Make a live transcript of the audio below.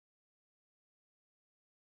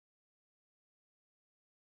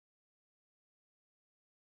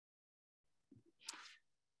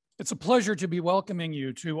It's a pleasure to be welcoming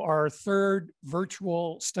you to our third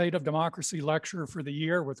virtual State of Democracy lecture for the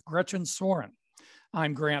year with Gretchen Sorin.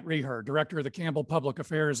 I'm Grant Reher, Director of the Campbell Public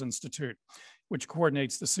Affairs Institute, which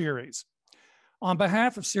coordinates the series. On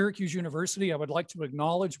behalf of Syracuse University, I would like to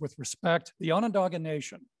acknowledge with respect the Onondaga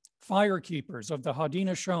Nation, firekeepers of the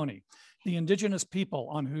Haudenosaunee, the indigenous people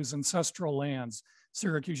on whose ancestral lands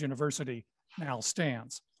Syracuse University now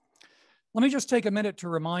stands. Let me just take a minute to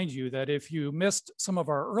remind you that if you missed some of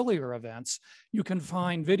our earlier events, you can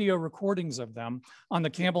find video recordings of them on the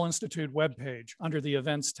Campbell Institute webpage under the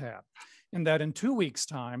Events tab. And that in 2 weeks'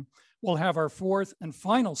 time, we'll have our fourth and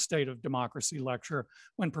final State of Democracy lecture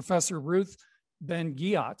when Professor Ruth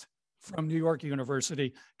Ben-Ghiat from New York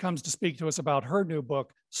University comes to speak to us about her new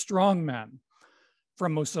book, Strong Men,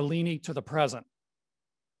 From Mussolini to the Present.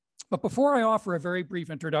 But before I offer a very brief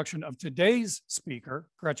introduction of today's speaker,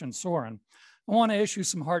 Gretchen Sorin, I want to issue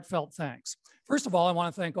some heartfelt thanks. First of all, I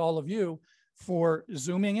want to thank all of you for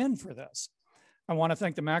Zooming in for this. I want to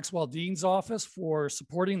thank the Maxwell Dean's Office for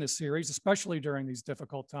supporting the series, especially during these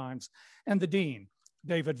difficult times, and the Dean,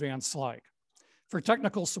 David Van Slyke. For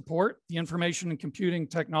technical support, the Information and Computing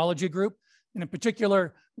Technology Group, and in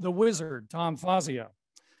particular, the wizard, Tom Fazio.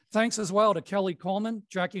 Thanks as well to Kelly Coleman,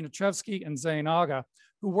 Jackie Nichevsky, and Zane Aga,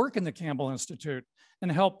 who work in the Campbell Institute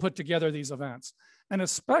and help put together these events. And a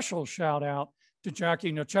special shout out to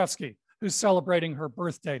Jackie Nichevsky, who's celebrating her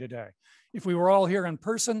birthday today. If we were all here in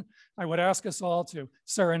person, I would ask us all to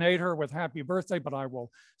serenade her with happy birthday, but I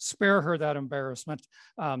will spare her that embarrassment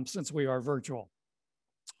since we are virtual.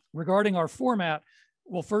 Regarding our format,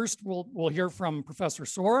 well, first we'll hear from Professor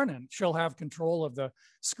Sorin, and she'll have control of the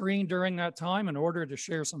screen during that time in order to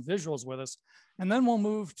share some visuals with us. And then we'll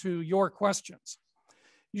move to your questions.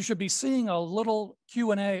 You should be seeing a little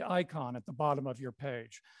Q&A icon at the bottom of your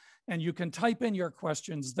page, and you can type in your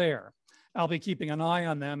questions there. I'll be keeping an eye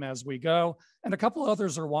on them as we go, and a couple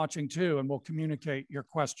others are watching too, and will communicate your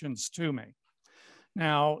questions to me.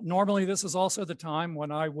 Now, normally this is also the time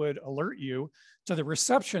when I would alert you to the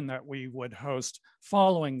reception that we would host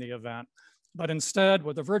following the event, but instead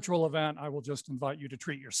with a virtual event, I will just invite you to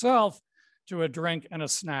treat yourself to a drink and a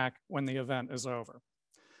snack when the event is over.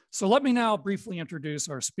 So let me now briefly introduce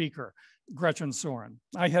our speaker, Gretchen Sorin.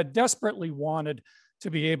 I had desperately wanted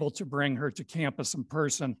to be able to bring her to campus in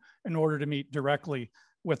person in order to meet directly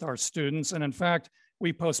with our students. And in fact,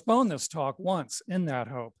 we postponed this talk once in that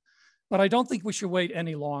hope. But I don't think we should wait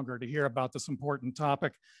any longer to hear about this important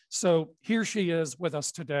topic. So here she is with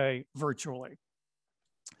us today virtually.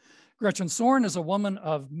 Gretchen Sorin is a woman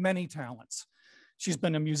of many talents. She's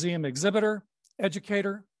been a museum exhibitor,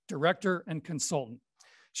 educator, director, and consultant.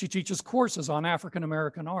 She teaches courses on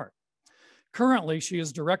African-American art. Currently, she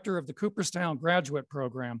is director of the Cooperstown graduate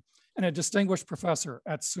program and a distinguished professor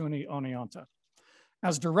at SUNY Oneonta.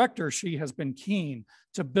 As director, she has been keen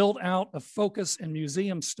to build out a focus in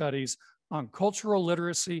museum studies on cultural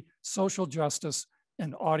literacy, social justice,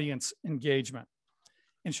 and audience engagement.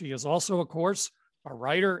 And she is also, of course, a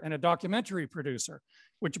writer and a documentary producer,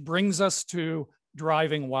 which brings us to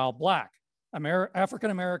Driving While Black,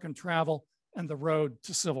 African-American Travel and the Road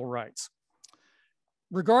to Civil Rights.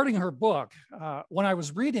 Regarding her book, when I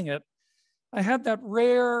was reading it, I had that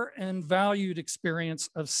rare and valued experience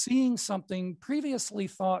of seeing something previously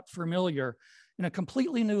thought familiar in a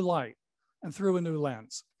completely new light and through a new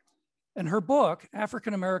lens. In her book,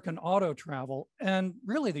 African-American Auto Travel, and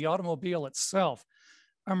really the automobile itself,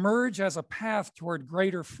 emerge as a path toward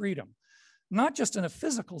greater freedom, not just in a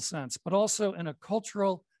physical sense, but also in a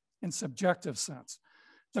cultural and subjective sense.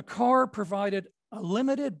 The car provided a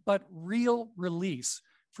limited but real release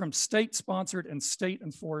from state-sponsored and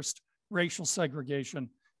state-enforced racial segregation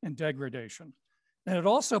and degradation. And it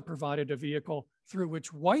also provided a vehicle through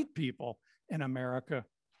which white people in America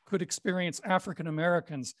could experience African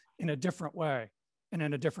Americans in a different way and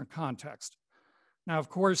in a different context. Now, of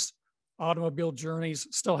course, automobile journeys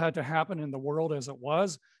still had to happen in the world as it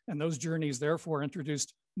was, and those journeys therefore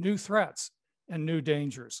introduced new threats and new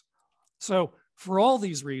dangers. So for all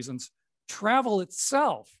these reasons, travel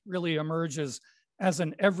itself really emerges as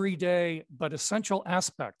an everyday but essential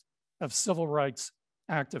aspect of civil rights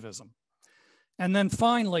activism. And then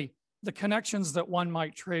finally, the connections that one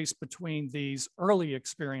might trace between these early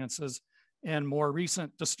experiences and more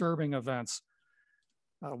recent disturbing events.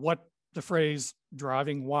 What the phrase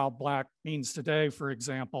driving while black means today, for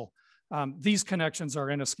example, these connections are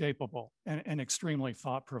inescapable and extremely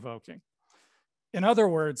thought-provoking. In other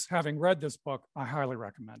words, having read this book, I highly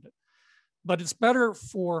recommend it. But it's better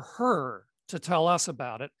for her to tell us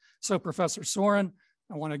about it. So Professor Sorin,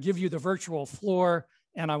 I want to give you the virtual floor,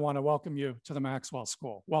 and I want to welcome you to the Maxwell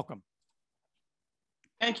School. Welcome.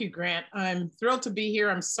 Thank you, Grant. I'm thrilled to be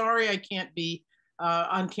here. I'm sorry I can't be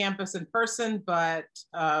on campus in person, but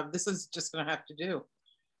this is just going to have to do.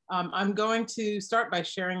 I'm going to start by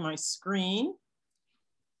sharing my screen.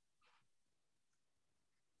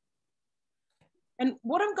 And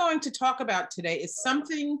what I'm going to talk about today is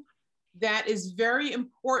something that is very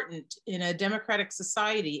important in a democratic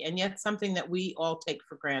society, and yet something that we all take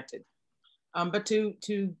for granted. But to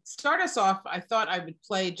start us off, I thought I would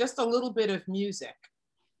play just a little bit of music.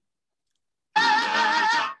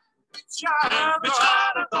 Every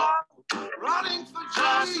child of God, running for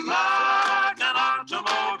just like an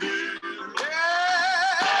automobile.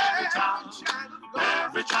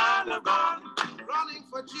 Every child of God, running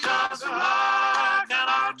for Jesus, just like an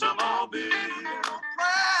automobile.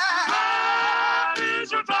 Pride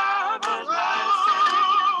is your driver's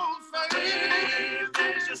license. Faith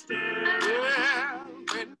is your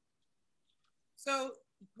steering. So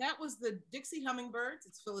that was the Dixie Hummingbirds.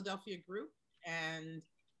 It's Philadelphia group, and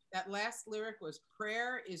that last lyric was,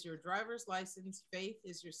 prayer is your driver's license, faith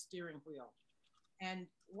is your steering wheel. And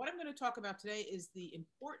what I'm going to talk about today is the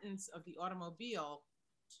importance of the automobile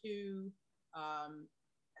to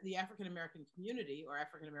the African-American community or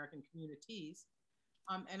African-American communities.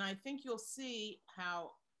 And I think you'll see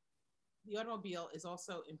how the automobile is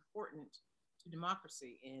also important to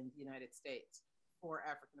democracy in the United States for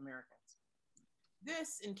African-Americans.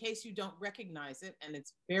 This, in case you don't recognize it, and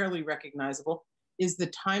it's barely recognizable, is the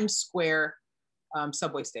Times Square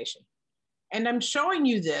subway station. And I'm showing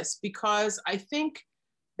you this because I think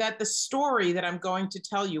that the story that I'm going to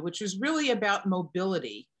tell you, which is really about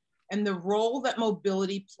mobility and the role that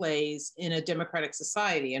mobility plays in a democratic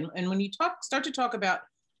society. And when you start to talk about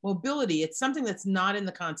mobility, it's something that's not in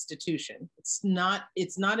the Constitution. It's not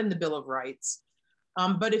in the Bill of Rights.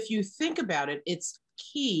 But if you think about it, it's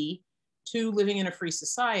key to living in a free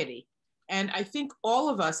society. And I think all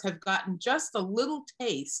of us have gotten just a little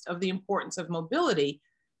taste of the importance of mobility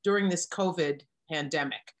during this COVID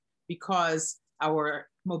pandemic, because our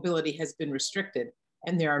mobility has been restricted.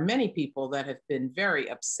 And there are many people that have been very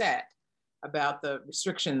upset about the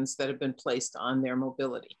restrictions that have been placed on their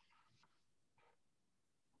mobility.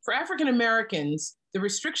 For African Americans, the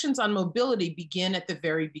restrictions on mobility begin at the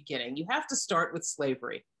very beginning. You have to start with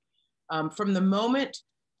slavery. From the moment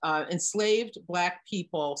enslaved Black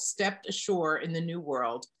people stepped ashore in the New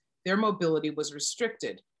World, their mobility was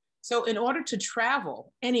restricted. So in order to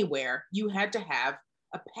travel anywhere, you had to have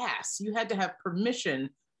a pass. You had to have permission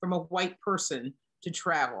from a white person to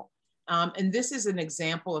travel. And this is an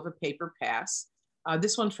example of a paper pass.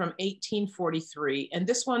 This one from 1843, and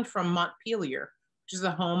this one from Montpelier, which is the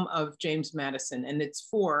home of James Madison, and it's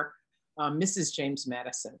for Mrs. James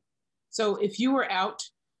Madison. So if you were out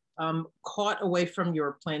caught away from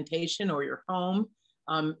your plantation or your home,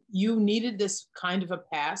 you needed this kind of a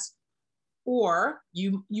pass, or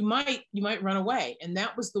you might run away. And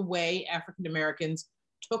that was the way African Americans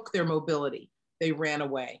took their mobility. They ran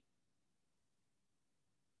away.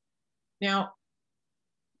 Now,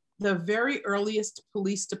 the very earliest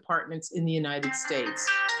police departments in the United States,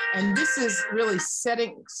 and this is really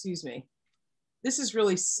setting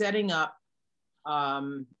up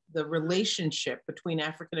the relationship between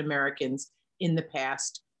African Americans in the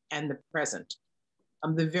past and the present.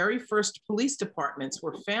 The very first police departments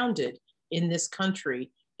were founded in this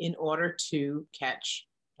country in order to catch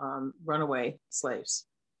runaway slaves.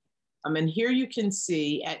 And here you can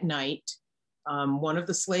see at night one of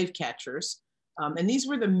the slave catchers. And these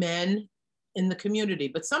were the men in the community,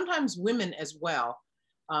 but sometimes women as well,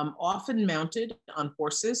 often mounted on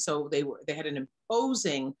horses. So they had an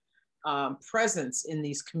imposing presence in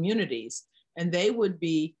these communities, and they would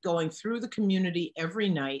be going through the community every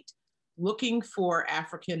night looking for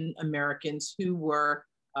African Americans who were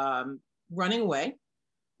running away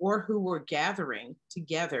or who were gathering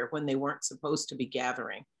together when they weren't supposed to be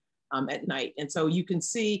gathering at night. And so you can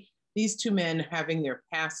see these two men having their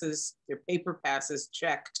passes, their paper passes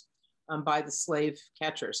checked by the slave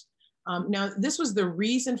catchers. Now, this was the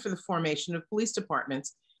reason for the formation of police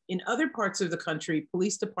departments. In other parts of the country,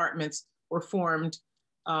 police departments were formed,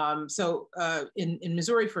 in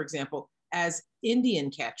Missouri, for example, as Indian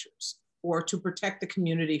catchers or to protect the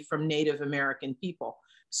community from Native American people.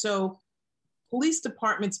 So police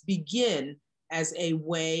departments begin as a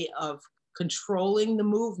way of controlling the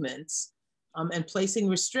movements and placing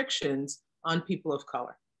restrictions on people of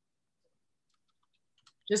color.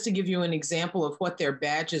 Just to give you an example of what their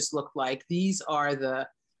badges look like, these are the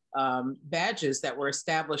badges that were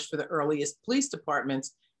established for the earliest police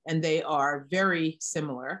departments, and they are very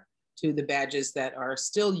similar to the badges that are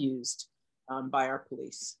still used by our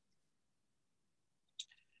police.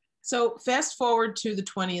 So fast forward to the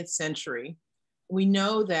 20th century, we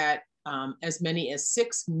know that as many as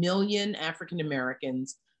 6 million African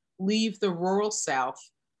Americans leave the rural South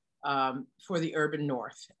for the urban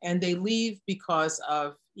North. And they leave because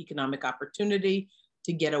of economic opportunity,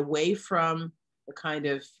 to get away from the kind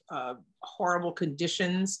of horrible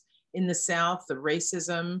conditions in the South, the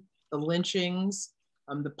racism, the lynchings,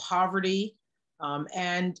 the poverty.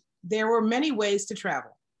 And there were many ways to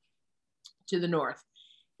travel to the North.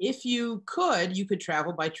 If you could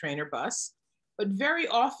travel by train or bus, but very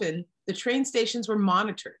often the train stations were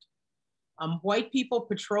monitored. White people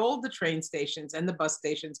patrolled the train stations and the bus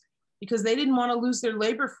stations because they didn't want to lose their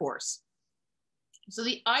labor force. So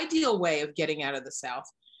the ideal way of getting out of the South,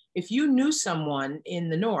 if you knew someone in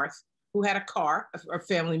the North who had a car, a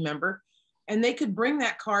family member, and they could bring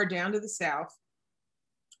that car down to the South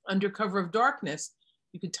under cover of darkness,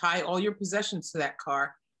 you could tie all your possessions to that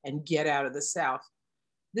car and get out of the South.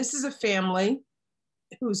 This is a family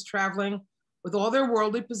who's traveling with all their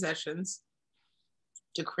worldly possessions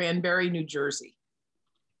to Cranberry, New Jersey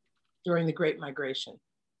during the Great Migration.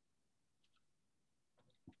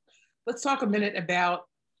 Let's talk a minute about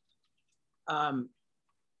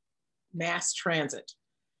mass transit.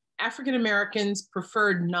 African Americans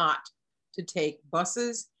preferred not to take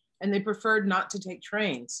buses, and they preferred not to take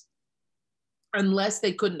trains unless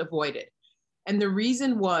they couldn't avoid it. And the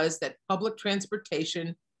reason was that public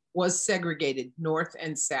transportation was segregated, north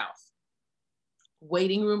and south.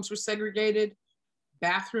 Waiting rooms were segregated,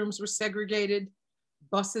 bathrooms were segregated,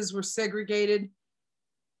 buses were segregated.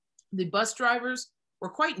 The bus drivers were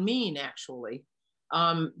quite mean, actually.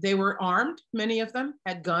 They were armed, many of them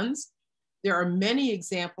had guns. There are many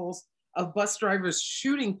examples of bus drivers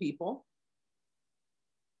shooting people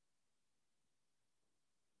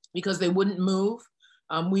because they wouldn't move.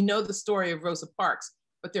 We know the story of Rosa Parks,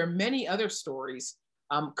 but there are many other stories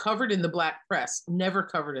covered in the Black press, never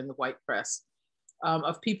covered in the white press,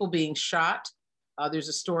 of people being shot. There's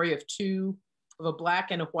a story of a Black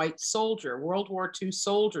and a white soldier, World War II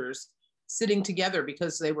soldiers, sitting together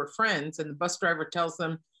because they were friends, and the bus driver tells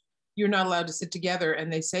them, "You're not allowed to sit together."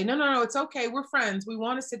 And they say, no, it's okay, we're friends, we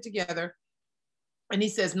want to sit together. And he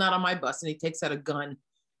says, "Not on my bus," and he takes out a gun,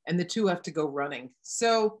 and the two have to go running.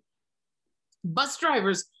 So bus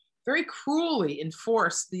drivers very cruelly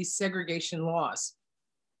enforce these segregation laws.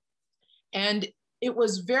 And it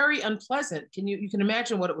was very unpleasant. You can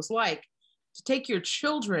imagine what it was like to take your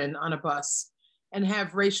children on a bus and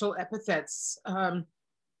have racial epithets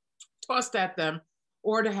tossed at them,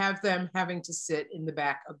 or to have them having to sit in the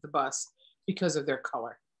back of the bus because of their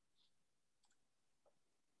color.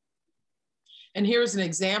 And here's an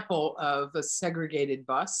example of a segregated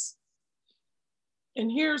bus.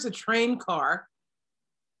 And here's a train car.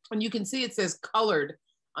 And you can see it says colored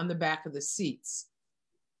on the back of the seats.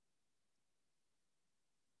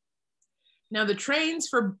 Now the trains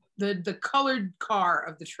for the colored car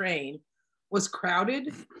of the train was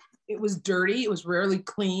crowded. It was dirty. It was rarely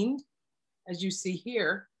cleaned, as you see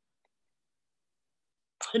here.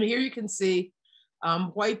 And here you can see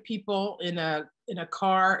white people in a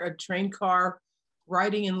car, a train car,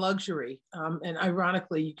 riding in luxury. And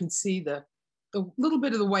ironically, you can see the little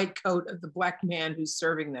bit of the white coat of the Black man who's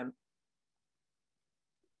serving them.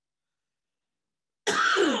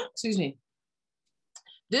 Excuse me.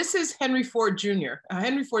 This is Henry Ford Jr.,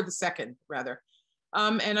 Henry Ford II, rather.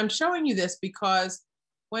 And I'm showing you this because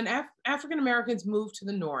when African Americans moved to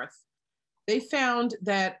the North, they found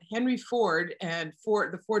that Henry Ford and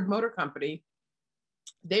the Ford Motor Company,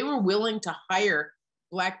 they were willing to hire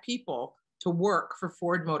Black people to work for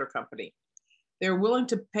Ford Motor Company. They were willing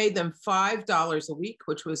to pay them $5 a week,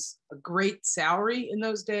 which was a great salary in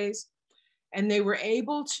those days. And they were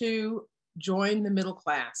able to join the middle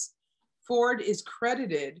class. Ford is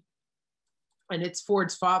credited, and it's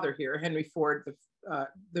Ford's father here, Henry Ford,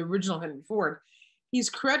 the original Henry Ford. He's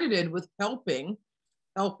credited with helping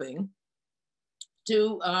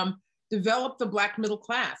to develop the Black middle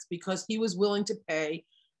class, because he was willing to pay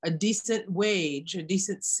a decent wage, a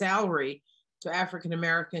decent salary to African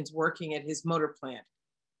Americans working at his motor plant.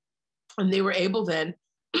 And they were able then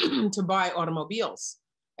to buy automobiles,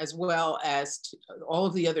 as well as all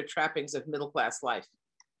of the other trappings of middle class life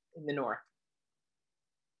in the North.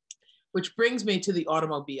 Which brings me to the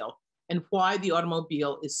automobile and why the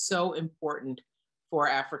automobile is so important for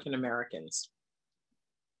African Americans.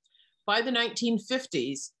 By the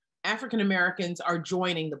 1950s, African Americans are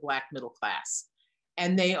joining the Black middle class,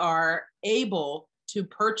 and they are able to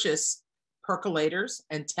purchase percolators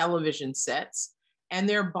and television sets, and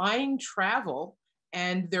they're buying travel,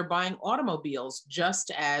 and they're buying automobiles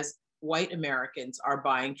just as white Americans are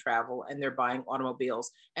buying travel, and they're buying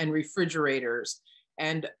automobiles and refrigerators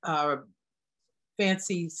and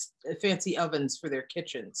fancy ovens for their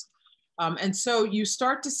kitchens. And so you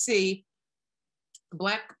start to see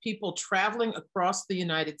Black people traveling across the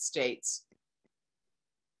United States.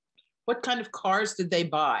 What kind of cars did they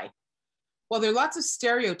buy? Well, there are lots of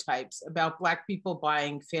stereotypes about Black people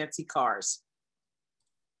buying fancy cars.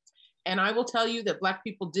 And I will tell you that Black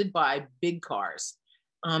people did buy big cars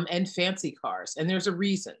and fancy cars, and there's a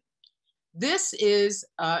reason. This is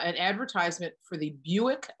an advertisement for the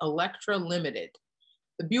Buick Electra Limited.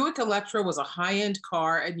 The Buick Electra was a high-end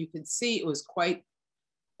car, and you can see it was quite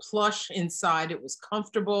plush inside. It was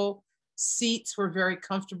comfortable. Seats were very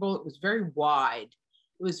comfortable. It was very wide.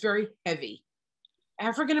 It was very heavy.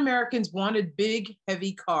 African Americans wanted big,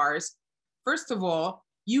 heavy cars. First of all,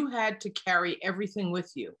 you had to carry everything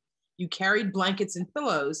with you. You carried blankets and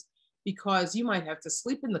pillows because you might have to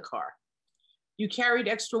sleep in the car. You carried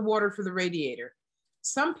extra water for the radiator.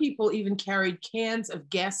 Some people even carried cans of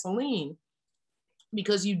gasoline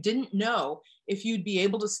because you didn't know if you'd be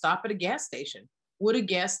able to stop at a gas station. Would a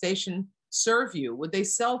gas station serve you? Would they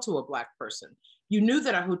sell to a Black person? You knew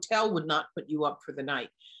that a hotel would not put you up for the night.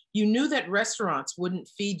 You knew that restaurants wouldn't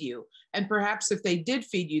feed you. And perhaps if they did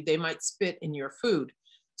feed you, they might spit in your food.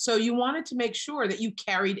 So you wanted to make sure that you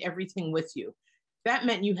carried everything with you. That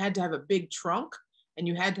meant you had to have a big trunk and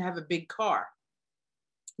you had to have a big car.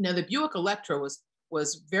 Now the Buick Electra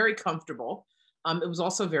was very comfortable. It was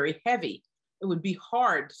also very heavy. It would be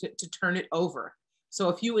hard to turn it over. So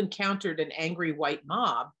if you encountered an angry white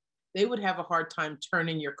mob, they would have a hard time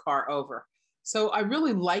turning your car over. So I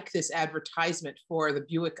really like this advertisement for the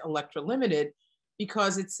Buick Electra Limited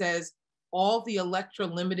because it says, all the Electra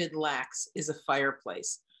Limited lacks is a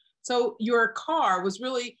fireplace. So your car was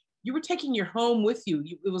really, you were taking your home with you.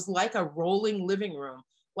 It was like a rolling living room,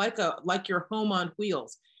 like your home on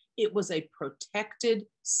wheels. It was a protected,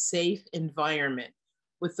 safe environment.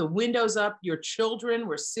 With the windows up, your children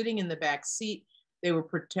were sitting in the back seat. They were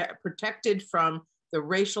protected from the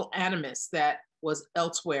racial animus that was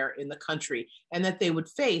elsewhere in the country and that they would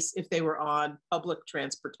face if they were on public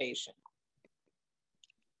transportation.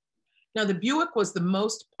 Now, the Buick was the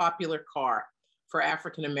most popular car for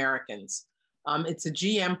African Americans. It's a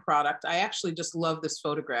GM product. I actually just love this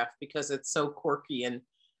photograph because it's so quirky and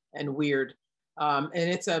weird. And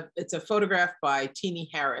it's a photograph by Teenie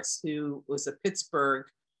Harris, who was a Pittsburgh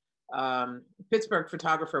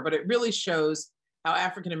photographer, but it really shows how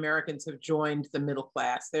African Americans have joined the middle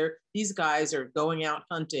class. These guys are going out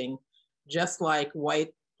hunting just like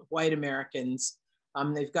white Americans.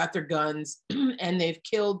 They've got their guns and they've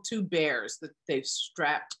killed 2 bears that they've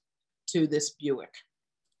strapped to this Buick.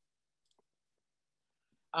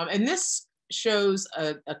 And this shows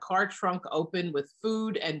a car trunk open with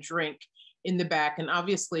food and drink in the back. And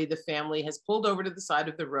obviously the family has pulled over to the side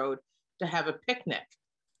of the road to have a picnic.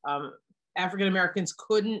 African Americans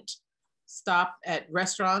couldn't stop at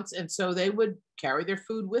restaurants, and so they would carry their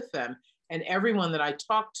food with them. And everyone that I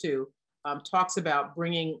talk to talks about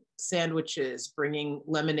bringing sandwiches, bringing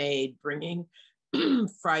lemonade, bringing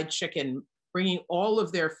fried chicken, bringing all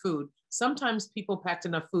of their food. Sometimes people packed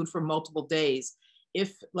enough food for multiple days.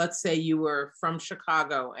 If, let's say, you were from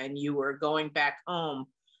Chicago and you were going back home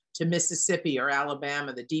to Mississippi or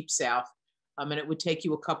Alabama, the deep South, and it would take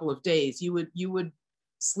you a couple of days, you would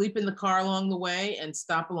sleep in the car along the way and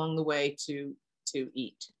stop along the way to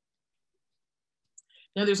eat.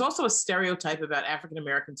 Now, there's also a stereotype about African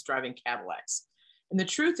Americans driving Cadillacs. And the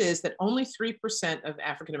truth is that only 3% of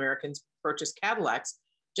African Americans purchase Cadillacs,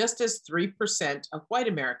 just as 3% of white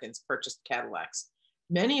Americans purchased Cadillacs.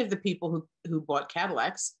 Many of the people who bought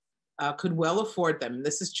Cadillacs could well afford them.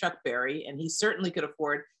 This is Chuck Berry, and he certainly could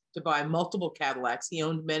afford to buy multiple Cadillacs. He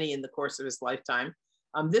owned many in the course of his lifetime.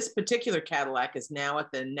 This particular Cadillac is now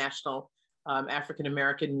at the National African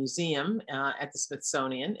American Museum at the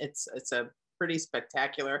Smithsonian. It's a pretty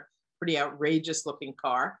spectacular, pretty outrageous looking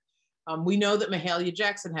car. We know that Mahalia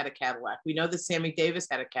Jackson had a Cadillac. We know that Sammy Davis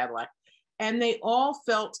had a Cadillac. And they all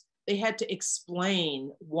felt they had to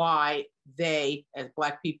explain why they, as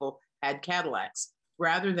Black people, had Cadillacs,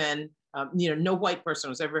 rather than, no white person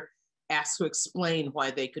was ever asked to explain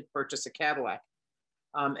why they could purchase a Cadillac.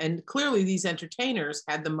 And clearly these entertainers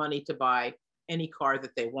had the money to buy any car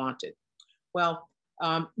that they wanted. Well,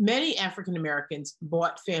 many African Americans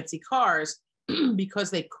bought fancy cars because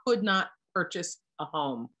they could not purchase a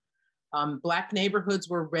home. Black neighborhoods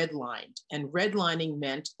were redlined, and redlining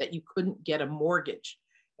meant that you couldn't get a mortgage.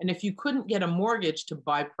 And if you couldn't get a mortgage to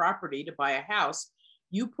buy property, to buy a house,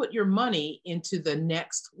 you put your money into the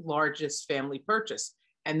next largest family purchase.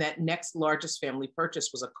 and that next largest family purchase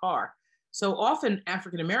was a car. So often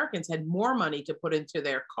African Americans had more money to put into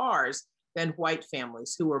their cars than white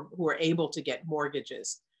families who were able to get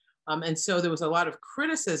mortgages. And so there was a lot of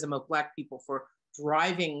criticism of Black people for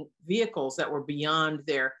driving vehicles that were beyond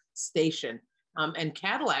their station. And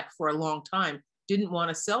Cadillac, for a long time, didn't want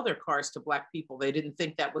to sell their cars to Black people. They didn't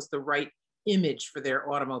think that was the right image for their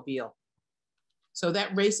automobile. So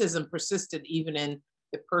that racism persisted even in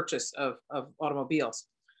the purchase of automobiles.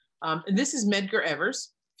 And this is Medgar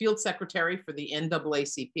Evers, field secretary for the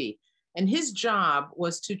NAACP. And his job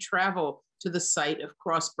was to travel to the site of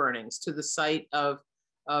cross burnings, to the site of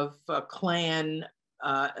Klan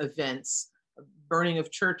events, burning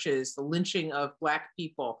of churches, the lynching of Black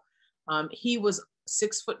people. He was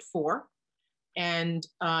 6'4", and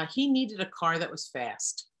he needed a car that was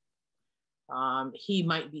fast. He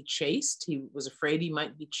might be chased. He was afraid he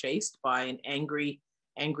might be chased by an angry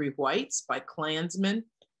whites, by Klansmen.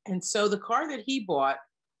 And so the car that he bought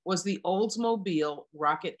was the Oldsmobile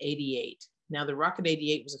Rocket 88. Now the Rocket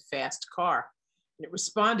 88 was a fast car, and it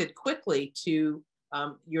responded quickly to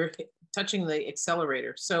your touching the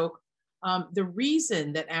accelerator. So the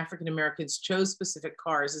reason that African Americans chose specific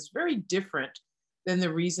cars is very different than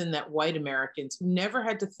the reason that white Americans, who never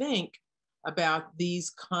had to think about these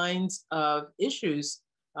kinds of issues,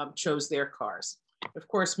 chose their cars. Of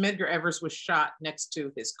course, Medgar Evers was shot next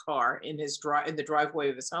to his car in the driveway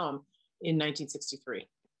of his home in 1963.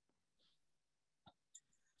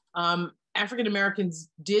 African Americans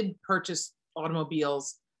did purchase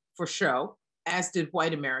automobiles for show, as did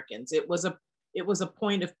white Americans. It was a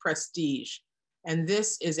point of prestige. And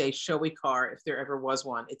this is a showy car, if there ever was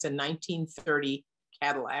one. It's a 1930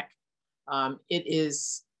 Cadillac. It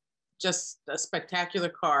is just a spectacular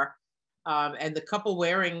car. And the couple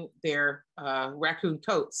wearing their raccoon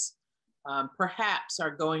coats perhaps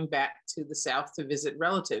are going back to the South to visit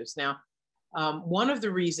relatives. Now, one of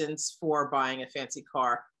the reasons for buying a fancy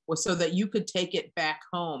car was so that you could take it back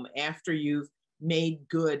home after you've made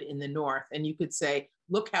good in the North. And you could say,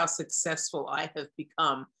 look how successful I have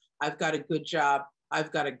become. I've got a good job.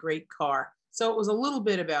 I've got a great car. So it was a little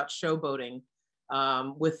bit about showboating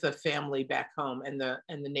with the family back home and the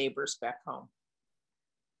neighbors back home.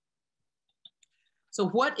 So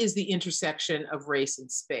what is the intersection of race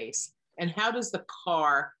and space? And how does the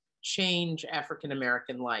car change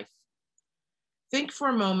African-American life? Think for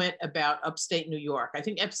a moment about upstate New York. I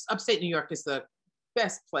think upstate New York is the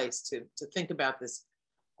best place to think about this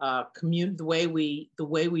the way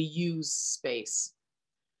we use space.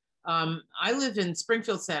 I live in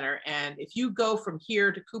Springfield Center, and if you go from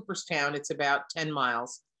here to Cooperstown, it's about 10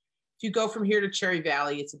 miles. If you go from here to Cherry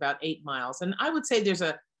Valley, it's about 8 miles. And I would say there's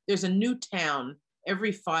a new town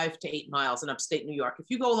every 5 to 8 miles in upstate New York. If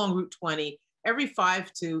you go along Route 20, every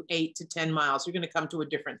 5 to 8 to 10 miles, you're going to come to a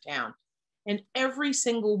different town. And every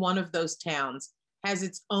single one of those towns has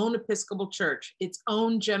its own Episcopal church, its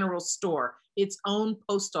own general store, its own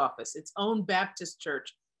post office, its own Baptist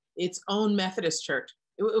church, its own Methodist church.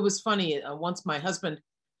 It was funny. Once my husband,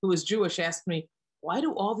 who is Jewish, asked me, why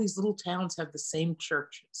do all these little towns have the same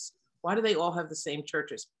churches? Why do they all have the same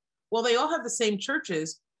churches? Well, they all have the same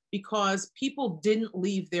churches because people didn't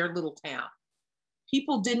leave their little town.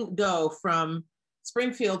 People didn't go from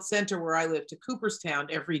Springfield Center, where I live, to Cooperstown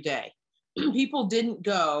every day. People didn't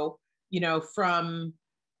go, from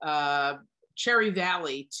Cherry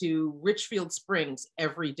Valley to Richfield Springs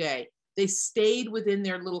every day. They stayed within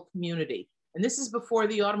their little community. And this is before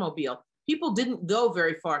the automobile. People didn't go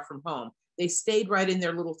very far from home. They stayed right in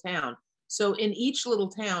their little town. So in each little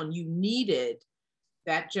town, you needed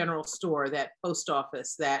that general store, that post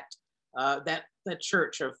office, that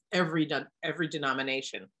church of every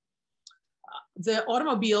denomination. The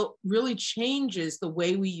automobile really changes the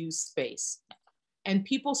way we use space. And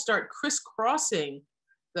people start crisscrossing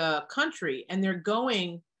the country, and they're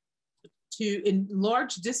going in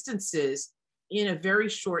large distances in a very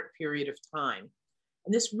short period of time.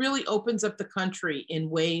 And this really opens up the country in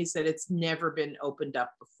ways that it's never been opened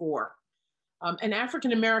up before. And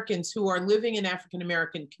African Americans who are living in African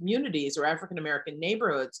American communities or African American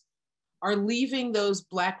neighborhoods are leaving those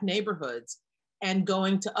Black neighborhoods and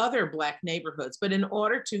going to other Black neighborhoods. But in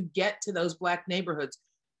order to get to those Black neighborhoods,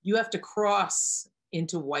 you have to cross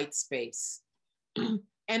into white space.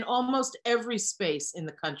 And almost every space in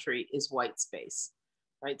the country is white space,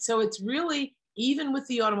 right? So it's really, even with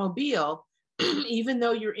the automobile, even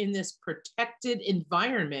though you're in this protected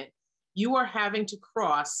environment, you are having to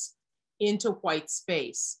cross into white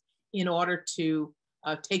space in order to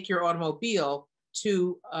take your automobile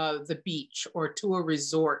to the beach or to a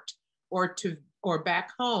resort or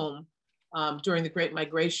back home during the Great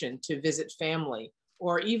Migration to visit family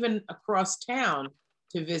or even across town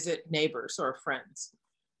to visit neighbors or friends.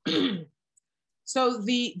 So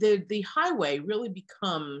the highway really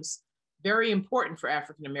becomes very important for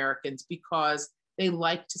African Americans because they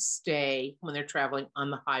like to stay when they're traveling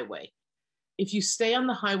on the highway. If you stay on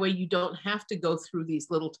the highway, you don't have to go through these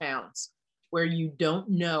little towns where you don't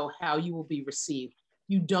know how you will be received.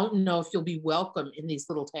 You don't know if you'll be welcome in these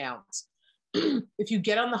little towns. If you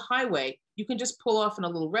get on the highway, you can just pull off in a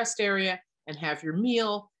little rest area and have your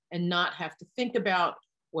meal and not have to think about,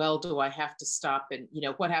 well, do I have to stop? And, you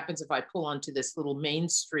know, what happens if I pull onto this little main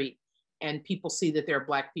street and people see that there are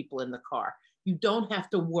Black people in the car? You don't have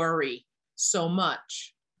to worry so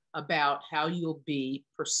much about how you'll be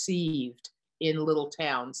perceived in little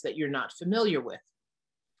towns that you're not familiar with.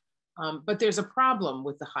 But there's a problem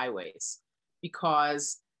with the highways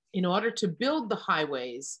because in order to build the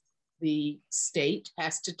highways, the state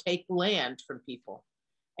has to take land from people.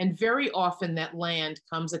 And very often that land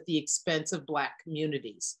comes at the expense of Black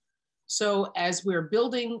communities. So as we're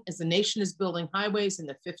building, as the nation is building highways in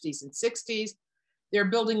the 50s and 60s, they're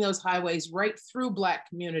building those highways right through Black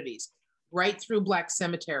communities, right through Black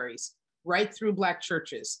cemeteries, right through Black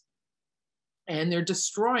churches. And they're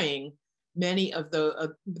destroying many of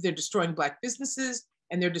they're destroying Black businesses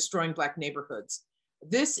and they're destroying Black neighborhoods.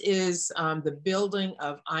 This is the building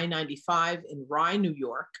of I-95 in Rye, New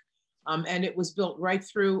York. And it was built right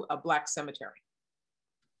through a Black cemetery.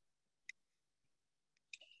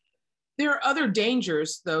 There are other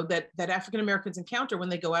dangers, though, that African Americans encounter when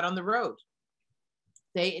they go out on the road.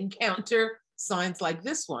 They encounter signs like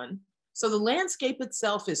this one. So the landscape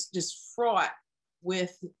itself is just fraught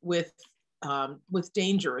with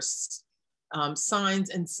dangerous signs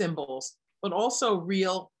and symbols, but also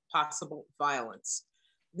real possible violence.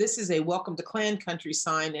 This is a Welcome to Klan Country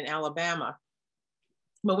sign in Alabama.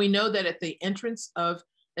 But we know that at the entrance of,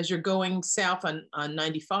 as you're going south on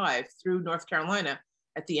 95 through North Carolina,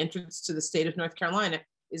 at the entrance to the state of North Carolina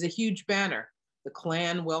is a huge banner. The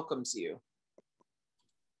Klan welcomes you.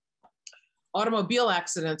 Automobile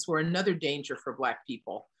accidents were another danger for Black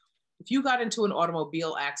people. If you got into an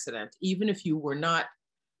automobile accident, even if you were not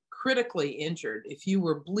critically injured, if you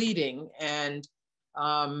were bleeding and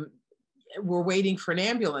were waiting for an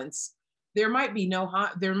ambulance, there might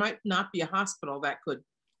not be a hospital that could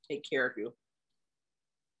take care of you.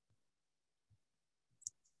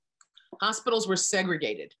 Hospitals were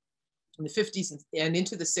segregated in the 50s and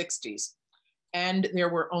into the 60s. And there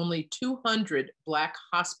were only 200 Black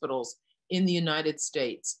hospitals in the United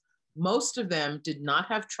States. Most of them did not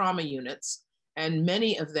have trauma units, and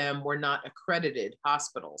many of them were not accredited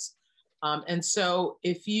hospitals. And so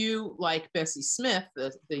if you, like Bessie Smith,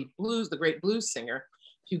 the great blues singer,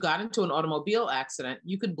 if you got into an automobile accident,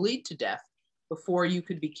 you could bleed to death before you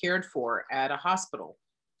could be cared for at a hospital.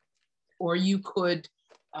 Or you could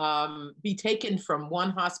be taken from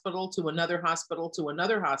one hospital to another hospital to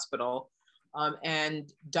another hospital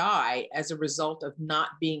and die as a result of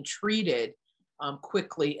not being treated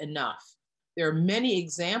quickly enough. There are many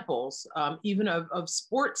examples, even of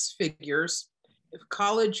sports figures,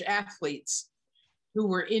 college athletes who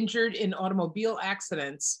were injured in automobile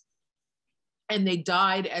accidents, and they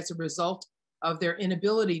died as a result of their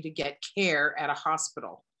inability to get care at a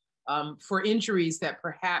hospital for injuries that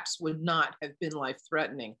perhaps would not have been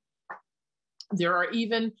life-threatening. There are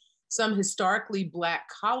even some historically Black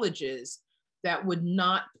colleges that would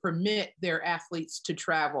not permit their athletes to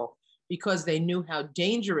travel because they knew how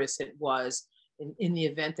dangerous it was in the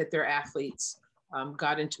event that their athletes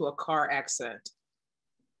got into a car accident.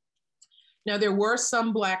 Now, there were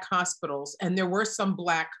some Black hospitals and there were some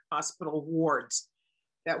Black hospital wards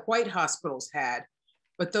that white hospitals had,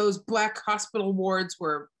 but those Black hospital wards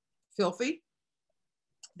were filthy.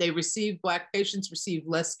 Black patients received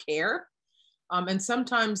less care. And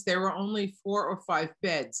sometimes there were only 4 or 5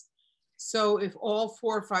 beds. So if all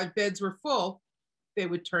 4 or 5 beds were full, they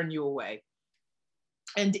would turn you away.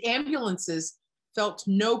 And ambulances felt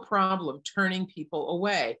no problem turning people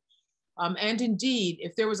away. And indeed,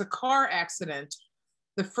 if there was a car accident,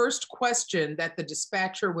 the first question that the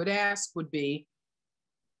dispatcher would ask would be,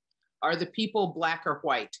 are the people Black or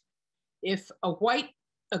white? If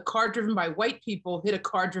a car driven by white people hit a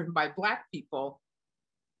car driven by Black people,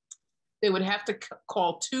 they would have to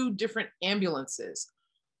call 2 different ambulances,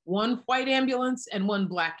 one white ambulance and one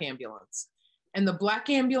Black ambulance. And the Black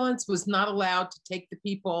ambulance was not allowed to take the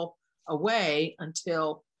people away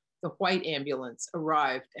until the white ambulance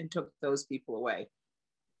arrived and took those people away,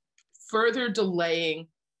 further delaying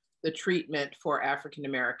the treatment for African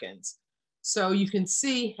Americans. So you can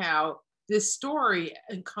see how this story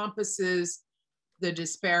encompasses the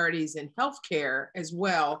disparities in healthcare as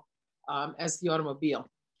well as the automobile.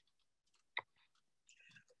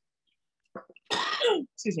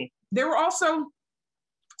 Excuse me. There were also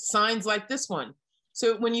signs like this one.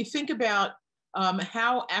 So when you think about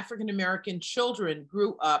how African-American children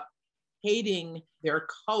grew up hating their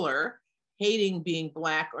color, hating being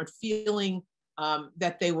Black, or feeling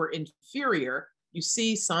that they were inferior, you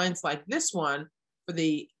see signs like this one for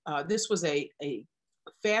the, this was a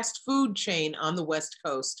fast food chain on the West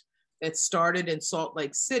Coast that started in Salt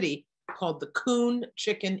Lake City called the Coon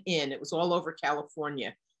Chicken Inn. It was all over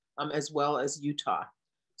California, as well as Utah.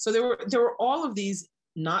 So there were all of these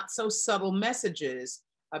not so subtle messages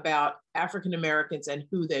about African Americans and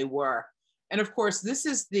who they were. And of course, this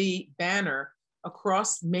is the banner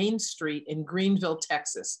across Main Street in Greenville,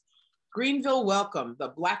 Texas. Greenville, welcome, the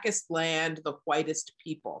blackest land, the whitest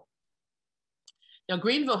people. Now,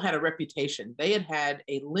 Greenville had a reputation. They had had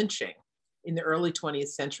a lynching in the early 20th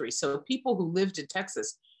century. So people who lived in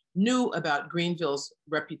Texas knew about Greenville's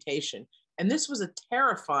reputation. And this was a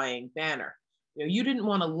terrifying banner. You know, you didn't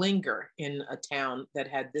want to linger in a town that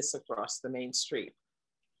had this across the main street.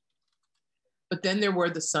 But then there were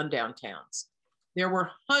the sundown towns. There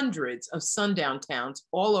were hundreds of sundown towns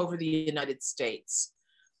all over the United States.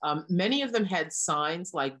 Many of them had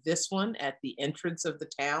signs like this one at the entrance of the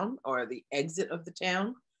town or the exit of the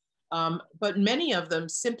town. But many of them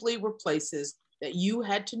simply were places that you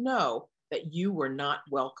had to know that you were not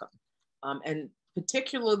welcome. And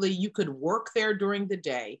particularly you could work there during the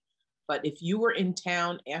day, but if you were in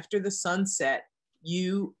town after the sun set,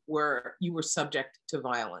 you were subject to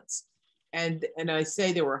violence. And I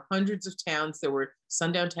say there were hundreds of towns. There were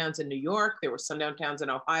sundown towns in New York. There were sundown towns in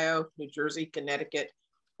Ohio, New Jersey, Connecticut,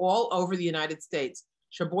 all over the United States.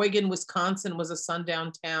 Sheboygan, Wisconsin was a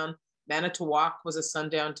sundown town. Manitowoc was a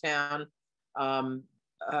sundown town.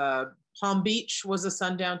 Palm Beach was a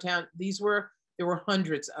sundown town. There were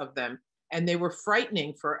hundreds of them, and they were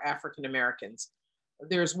frightening for African Americans.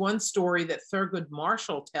 There's one story that Thurgood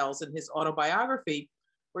Marshall tells in his autobiography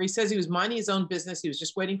where he says he was minding his own business. He was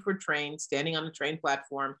just waiting for a train, standing on a train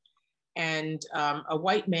platform, and a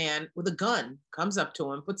white man with a gun comes up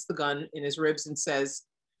to him, puts the gun in his ribs and says,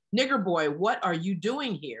 "Nigger boy, what are you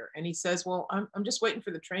doing here?" And he says, "Well, I'm just waiting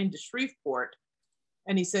for the train to Shreveport."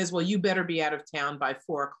 And he says, "Well, you better be out of town by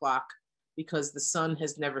 4 o'clock because the sun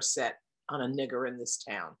has never set on a nigger in this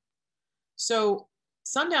town." So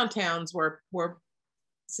sundown towns were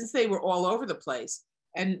since they were all over the place,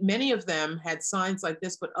 and many of them had signs like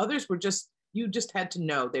this, but others were you just had to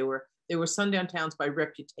know they were sundown towns by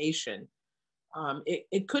reputation.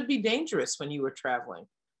 It could be dangerous when you were traveling,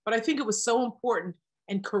 but I think it was so important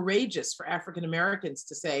and courageous for African Americans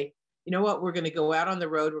to say, you know what, we're going to go out on the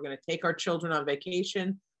road, we're going to take our children on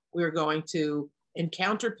vacation, we're going to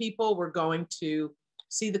encounter people, we're going to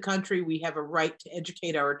see the country, we have a right to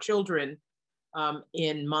educate our children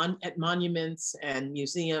at monuments and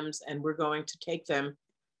museums, and we're going to take them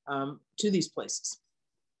to these places.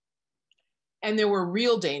 And there were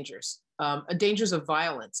real dangers, dangers of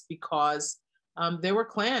violence, because there were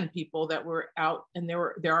Klan people that were out, and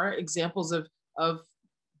there are examples of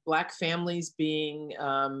Black families being,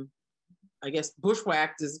 I guess,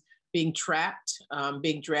 bushwhacked, as being trapped,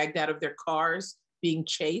 being dragged out of their cars, being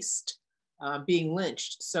chased, being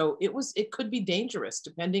lynched. So it could be dangerous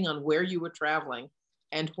depending on where you were traveling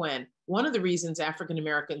and when. One of the reasons African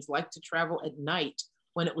Americans liked to travel at night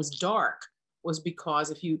when it was dark was because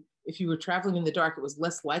if you were traveling in the dark, it was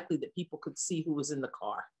less likely that people could see who was in the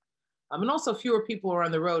car. And also fewer people are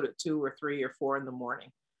on the road at 2 or 3 or 4 in the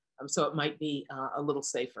morning. So it might be a little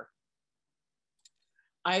safer.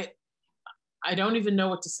 I don't even know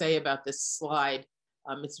what to say about this slide.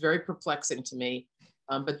 It's very perplexing to me.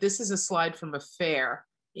 But this is a slide from a fair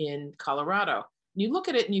in Colorado. And you look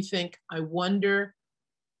at it and you think, I wonder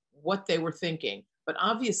what they were thinking. But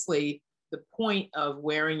obviously, the point of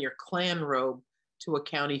wearing your Klan robe to a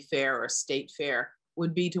county fair or a state fair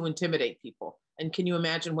would be to intimidate people. And can you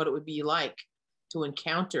imagine what it would be like to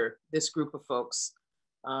encounter this group of folks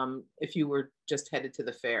if you were just headed to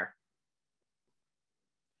the fair?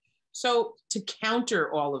 So to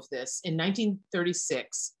counter all of this, in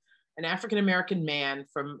 1936, an African-American man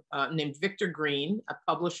named Victor Green, a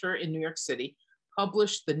publisher in New York City,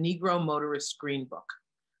 published the Negro Motorist Green Book.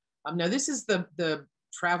 Now this is the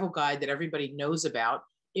travel guide that everybody knows about.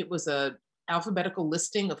 It was an alphabetical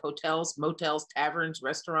listing of hotels, motels, taverns,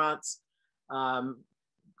 restaurants,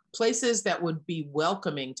 places that would be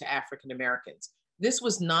welcoming to African-Americans. This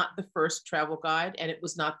was not the first travel guide, and it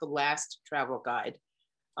was not the last travel guide.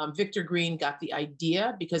 Victor Green got the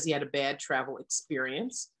idea because he had a bad travel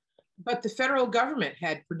experience, but the federal government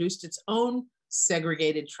had produced its own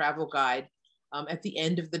segregated travel guide at the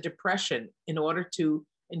end of the Depression in order to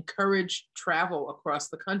encourage travel across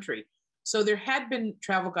the country. So there had been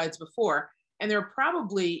travel guides before, and there are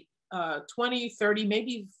probably 20, 30,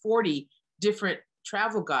 maybe 40 different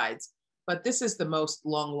travel guides, but this is the most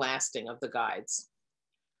long-lasting of the guides.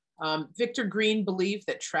 Victor Green believed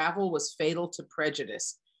that travel was fatal to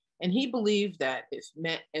prejudice. And he believed that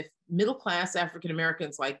if middle-class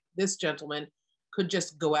African-Americans like this gentleman could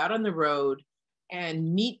just go out on the road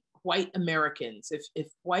and meet white Americans, if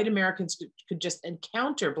white Americans could just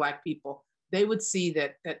encounter Black people, they would see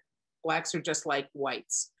that Blacks are just like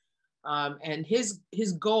whites. And his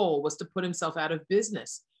goal was to put himself out of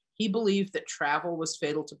business. He believed that travel was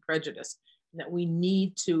fatal to prejudice, and that we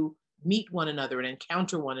need to meet one another and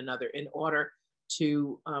encounter one another in order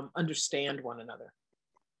to understand one another.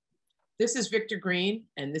 This is Victor Green,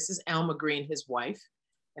 and this is Alma Green, his wife.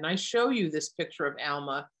 And I show you this picture of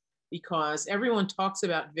Alma because everyone talks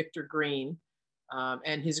about Victor Green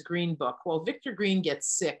and his Green Book. Well, Victor Green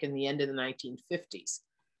gets sick in the end of the 1950s,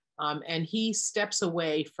 and he steps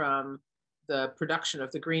away from the production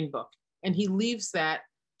of the Green Book, and he leaves that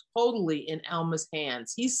totally in Alma's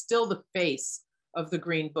hands. He's still the face of the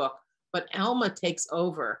Green Book, but Alma takes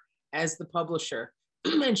over as the publisher,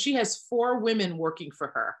 and she has 4 women working for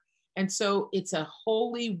her. And so it's a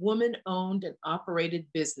wholly woman-owned and operated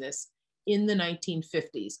business in the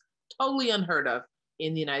 1950s, totally unheard of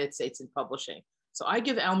in the United States in publishing. So I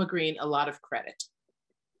give Alma Green a lot of credit.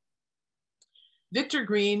 Victor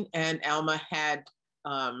Green and Alma had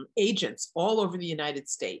agents all over the United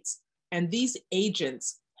States, and these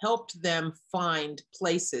agents helped them find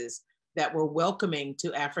places that were welcoming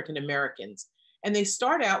to African Americans. And they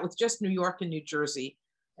start out with just New York and New Jersey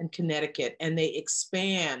and Connecticut, and they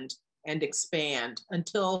expand and expand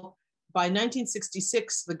until by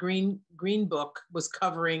 1966, the Green Book was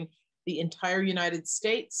covering the entire United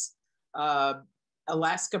States,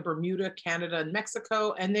 Alaska, Bermuda, Canada, and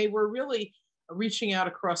Mexico, and they were really reaching out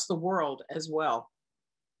across the world as well.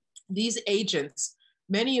 These agents,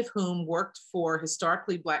 many of whom worked for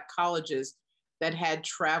historically Black colleges that had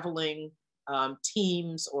traveling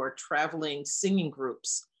teams or traveling singing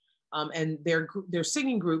groups. And their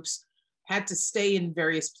singing groups had to stay in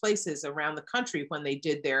various places around the country when they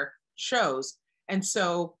did their shows. And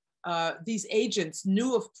so these agents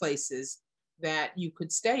knew of places that you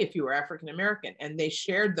could stay if you were African American, and they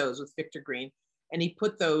shared those with Victor Green, and he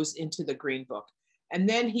put those into the Green Book. And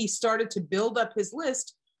then he started to build up his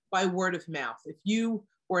list by word of mouth. If you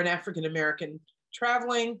were an African American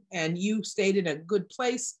traveling and you stayed in a good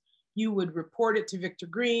place, you would report it to Victor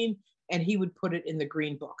Green, and he would put it in the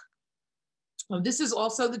Green Book. This is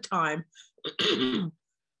also the time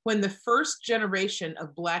when the first generation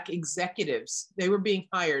of Black executives, they were being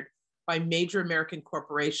hired by major American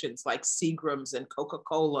corporations like Seagram's and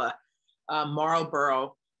Coca-Cola,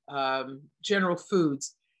 Marlboro, General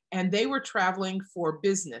Foods, and they were traveling for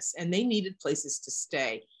business, and they needed places to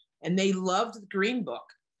stay. And they loved the Green Book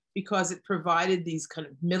because it provided these kind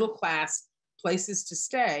of middle-class places to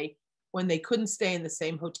stay when they couldn't stay in the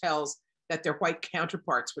same hotels that their white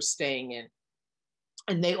counterparts were staying in.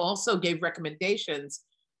 And they also gave recommendations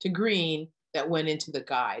to Green that went into the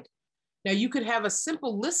guide. Now, you could have a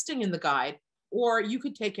simple listing in the guide, or you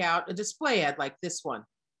could take out a display ad like this one.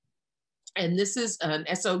 And this is an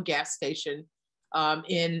Esso gas station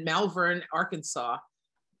in Malvern, Arkansas.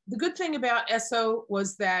 The good thing about Esso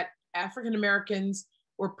was that African Americans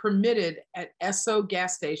were permitted at Esso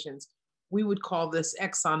gas stations. We would call this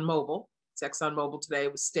ExxonMobil. It's ExxonMobil today,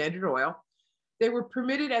 it was Standard Oil. They were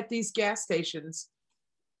permitted at these gas stations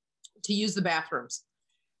to use the bathrooms.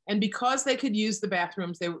 And because they could use the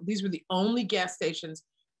bathrooms, these were the only gas stations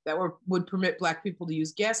that would permit Black people to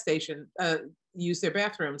use use their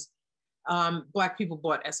bathrooms. Black people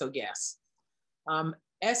bought Esso gas.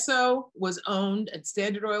 Esso was owned, and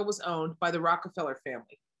Standard Oil was owned by the Rockefeller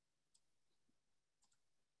family.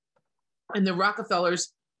 And the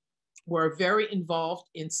Rockefellers were very involved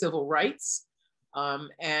in civil rights,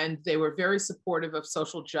 and they were very supportive of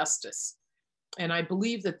social justice. And I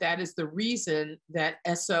believe that that is the reason that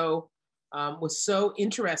Esso was so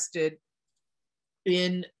interested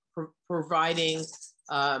in providing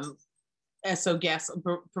Esso gas,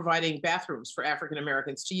 providing bathrooms for African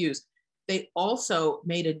Americans to use. They also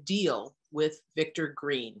made a deal with Victor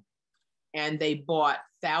Green, and they bought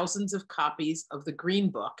thousands of copies of the Green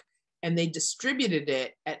Book, and they distributed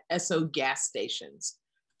it at Esso gas stations.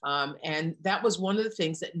 And that was one of the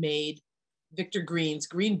things that made Victor Green's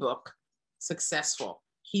Green Book successful.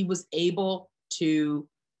 He was able to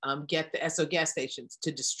get the Esso gas stations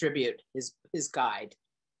to distribute his guide.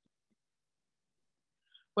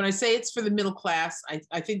 When I say it's for the middle class,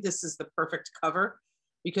 I think this is the perfect cover,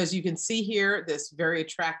 because you can see here this very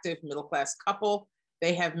attractive middle class couple.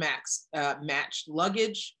 They have matched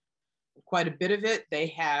luggage, quite a bit of it. They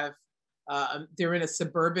have, they're in a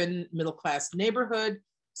suburban middle class neighborhood.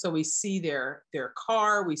 So we see their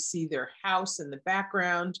car, we see their house in the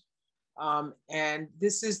background. And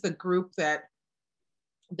this is the group that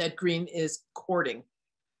Green is courting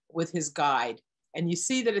with his guide. And you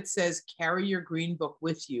see that it says, carry your green book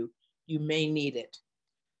with you. You may need it.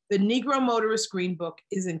 The Negro Motorist Green Book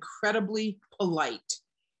is incredibly polite.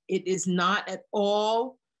 It is not at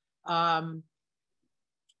all out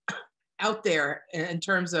there in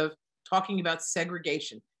terms of talking about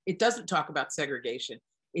segregation. It doesn't talk about segregation.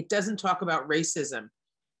 It doesn't talk about racism.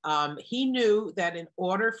 He knew that in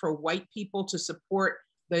order for white people to support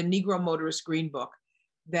the Negro Motorist Green Book,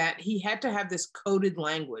 that he had to have this coded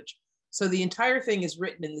language. So the entire thing is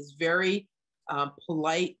written in this very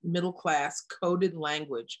polite, middle-class, coded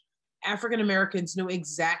language. African Americans knew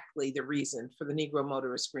exactly the reason for the Negro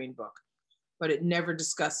Motorist Green Book, but it never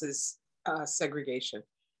discusses segregation.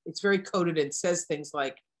 It's very coded and says things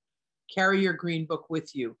like, carry your green book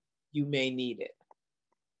with you. You may need it.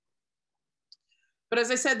 But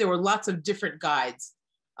as I said, there were lots of different guides.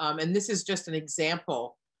 And this is just an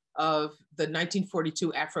example of the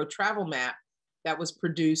 1942 Afro travel map that was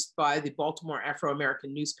produced by the Baltimore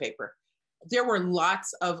Afro-American newspaper. There were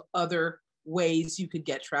lots of other ways you could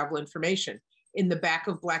get travel information in the back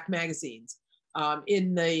of Black magazines,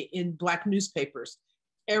 in Black newspapers.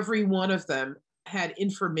 Every one of them had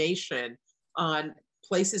information on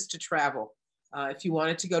places to travel. If you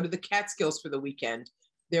wanted to go to the Catskills for the weekend,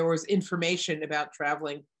 there was information about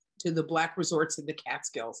traveling to the Black resorts in the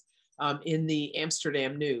Catskills in the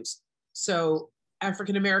Amsterdam News. So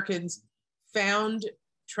African Americans found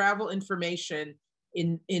travel information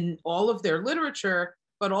in all of their literature,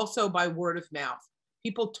 but also by word of mouth.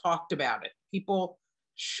 People talked about it. People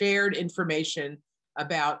shared information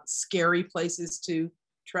about scary places to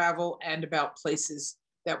travel and about places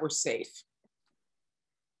that were safe.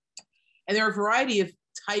 And there are a variety of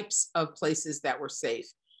types of places that were safe.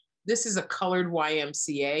 This is a colored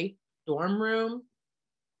YMCA dorm room.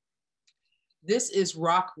 This is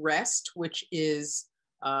Rock Rest, which is,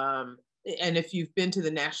 and if you've been to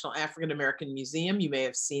the National African American Museum, you may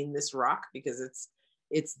have seen this rock because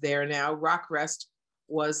it's there now. Rock Rest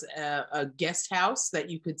was a guest house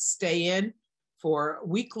that you could stay in for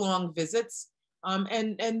week-long visits.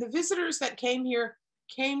 And the visitors that came here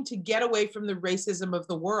came to get away from the racism of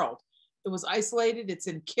the world. It was isolated, it's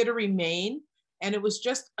in Kittery, Maine, and it was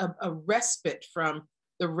just a respite from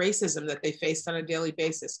the racism that they faced on a daily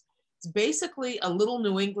basis. It's basically a little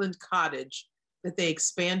New England cottage that they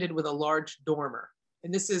expanded with a large dormer.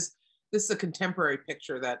 And this is a contemporary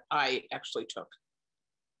picture that I actually took.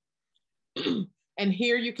 And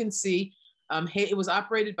here you can see, it was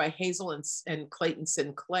operated by Hazel and Clayton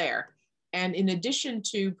Sinclair. And in addition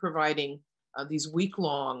to providing these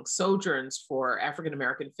week-long sojourns for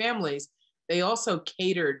African-American families, they also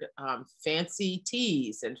catered fancy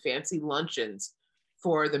teas and fancy luncheons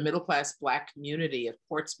for the middle-class Black community of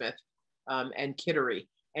Portsmouth and Kittery.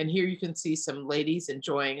 And here you can see some ladies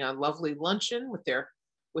enjoying a lovely luncheon with their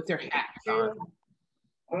hats on.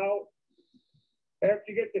 Out. After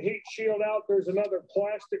you get the heat shield out, there's another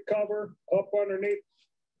plastic cover up underneath.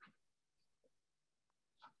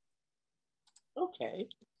 Okay.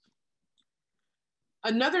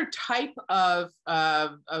 Another type of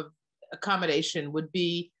accommodation would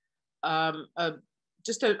be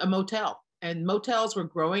just a motel. And motels were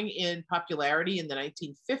growing in popularity in the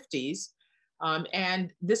 1950s.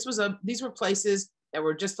 And these were places that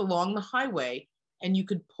were just along the highway, and you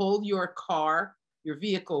could pull your car, your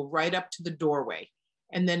vehicle, right up to the doorway.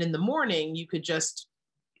 And then in the morning, you could just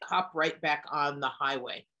hop right back on the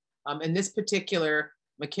highway. And this particular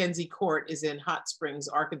Mackenzie Court is in Hot Springs,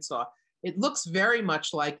 Arkansas. It looks very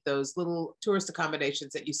much like those little tourist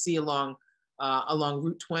accommodations that you see along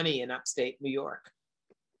Route 20 in upstate New York.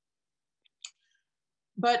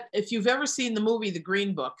 But if you've ever seen the movie The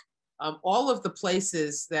Green Book, all of the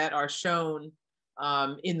places that are shown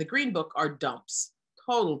in the Green Book are dumps,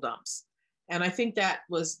 total dumps. And I think that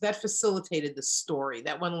facilitated the story.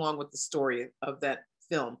 That went along with the story of that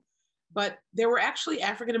film. But there were actually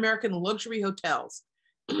African-American luxury hotels.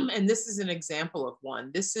 And this is an example of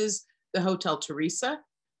one. This is the Hotel Teresa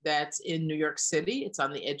that's in New York City. It's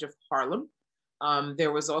on the edge of Harlem.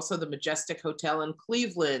 There was also the Majestic Hotel in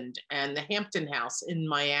Cleveland and the Hampton House in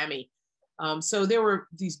Miami. So there were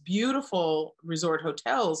these beautiful resort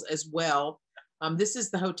hotels as well. This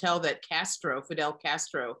is the hotel that Fidel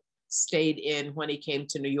Castro, stayed in when he came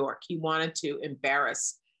to New York. He wanted to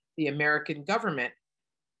embarrass the American government,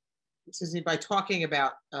 excuse me, by talking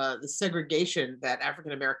about the segregation that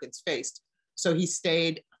African Americans faced. So he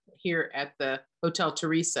stayed here at the Hotel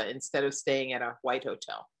Teresa instead of staying at a white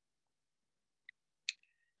hotel.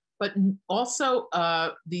 But also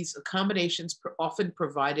these accommodations often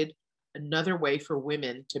provided another way for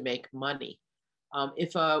women to make money.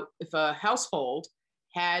 If a household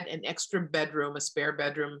had an extra bedroom, a spare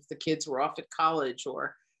bedroom, if the kids were off at college,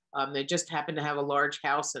 or they just happened to have a large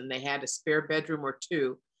house and they had a spare bedroom or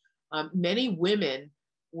two, many women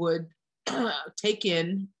would take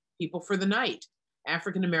in people for the night,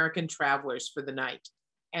 African-American travelers for the night.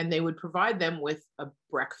 And they would provide them with a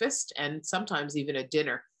breakfast and sometimes even a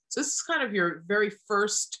dinner. So this is kind of your very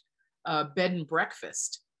first bed and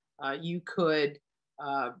breakfast. You could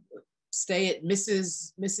stay at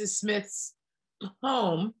Mrs. Smith's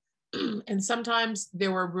home, and sometimes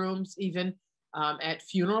there were rooms even at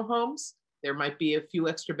funeral homes. There might be a few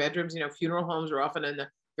extra bedrooms. You know, funeral homes are often in a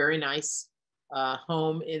very nice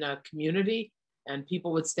home in a community, and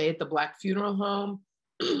people would stay at the Black funeral home.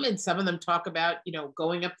 And some of them talk about, you know,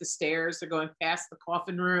 going up the stairs, they're going past the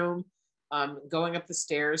coffin room, going up the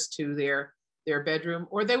stairs to their bedroom,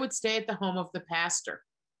 or they would stay at the home of the pastor.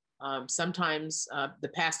 Sometimes the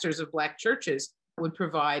pastors of Black churches would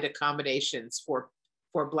provide accommodations for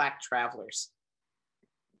Black travelers.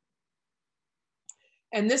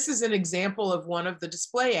 And this is an example of one of the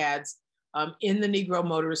display ads in the Negro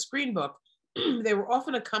Motorist Green Book. They were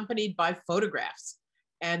often accompanied by photographs,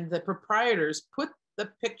 and the proprietors put the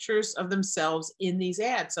pictures of themselves in these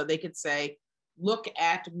ads so they could say, look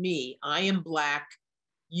at me, I am Black,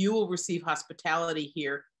 you will receive hospitality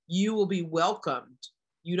here, you will be welcomed,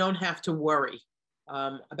 you don't have to worry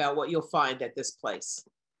about what you'll find at this place.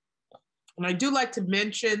 And I do like to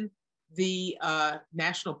mention the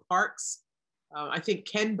national parks. I think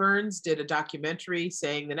Ken Burns did a documentary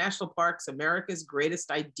saying the national parks, America's greatest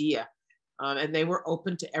idea, and they were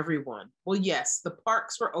open to everyone. Well, yes, the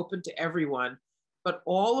parks were open to everyone, but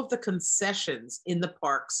all of the concessions in the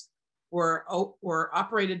parks were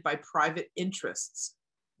operated by private interests.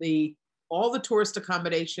 All the tourist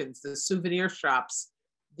accommodations, the souvenir shops,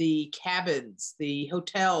 the cabins, the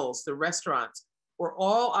hotels, the restaurants were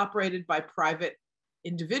all operated by private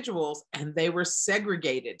individuals, and they were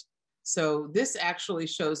segregated. So this actually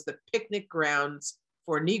shows the picnic grounds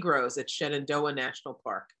for Negroes at Shenandoah National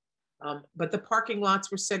Park. But the parking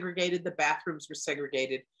lots were segregated, the bathrooms were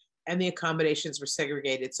segregated, and the accommodations were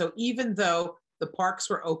segregated. So even though the parks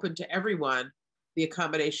were open to everyone, the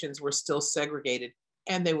accommodations were still segregated,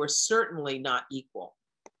 and they were certainly not equal.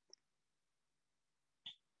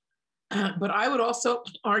 But I would also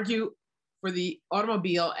argue for the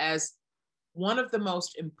automobile as one of the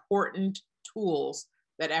most important tools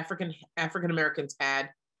that African Americans had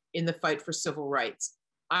in the fight for civil rights.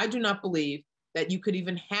 I do not believe that you could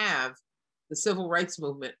even have the civil rights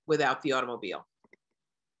movement without the automobile.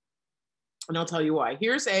 And I'll tell you why.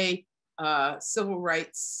 Here's a civil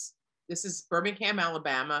rights, this is Birmingham,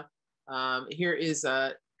 Alabama. Here is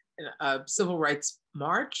a civil rights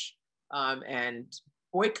march and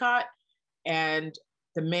boycott. And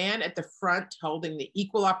the man at the front holding the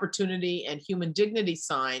equal opportunity and human dignity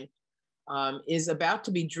sign is about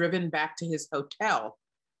to be driven back to his hotel,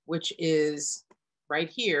 which is right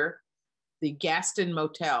here, the Gaston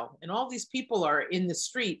Motel. And all these people are in the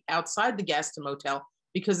street outside the Gaston Motel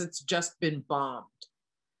because it's just been bombed.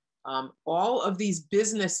 All of these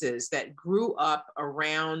businesses that grew up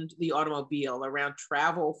around the automobile, around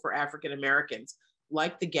travel for African Americans,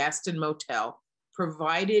 like the Gaston Motel,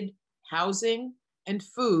 provided housing and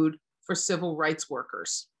food for civil rights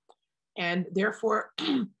workers. And therefore,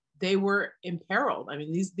 they were imperiled. I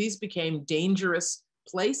mean, these became dangerous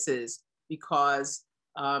places because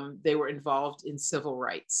they were involved in civil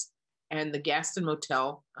rights. And the Gaston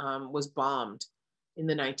Motel was bombed in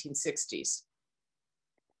the 1960s.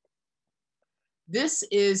 This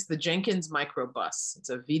is the Jenkins microbus. It's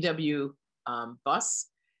a VW bus,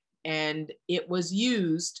 and it was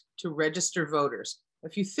used to register voters.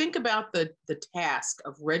 If you think about the task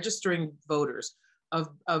of registering voters,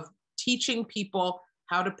 of teaching people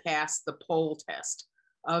how to pass the poll test,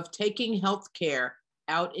 of taking healthcare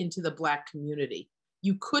out into the Black community,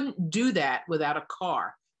 you couldn't do that without a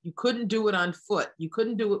car. You couldn't do it on foot. You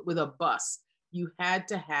couldn't do it with a bus. You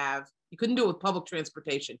couldn't do it with public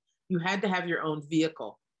transportation. You had to have your own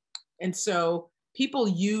vehicle. And so people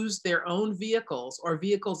used their own vehicles or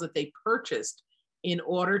vehicles that they purchased in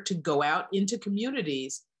order to go out into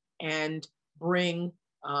communities and bring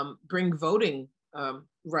voting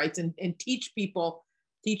rights and teach people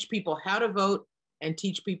how to vote and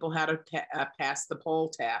teach people how to pass the poll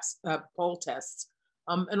tests.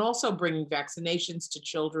 and also bringing vaccinations to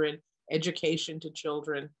children, education to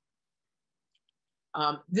children.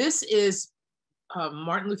 This is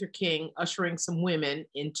Martin Luther King ushering some women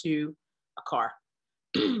into a car.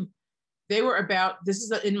 They were this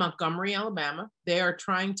is in Montgomery, Alabama. They are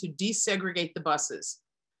trying to desegregate the buses,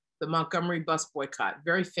 the Montgomery bus boycott,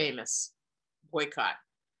 very famous boycott.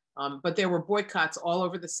 But there were boycotts all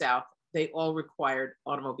over the South. They all required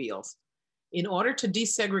automobiles. In order to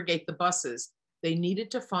desegregate the buses, they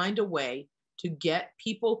needed to find a way to get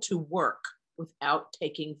people to work without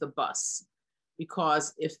taking the bus.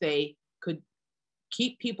 Because if they could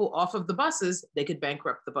keep people off of the buses, they could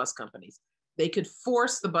bankrupt the bus companies. They could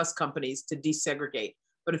force the bus companies to desegregate.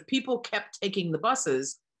 But if people kept taking the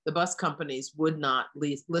buses, the bus companies would not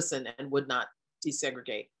listen and would not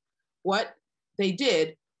desegregate. What they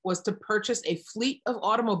did was to purchase a fleet of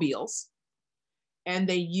automobiles, and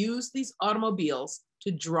they used these automobiles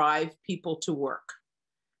to drive people to work.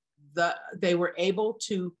 They were able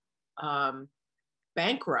to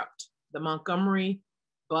bankrupt the Montgomery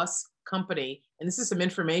bus company. And this is some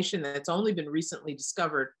information that's only been recently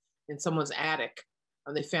discovered in someone's attic.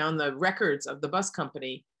 They found the records of the bus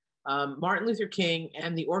company. Martin Luther King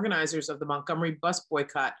and the organizers of the Montgomery bus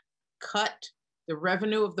boycott cut the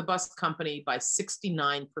revenue of the bus company by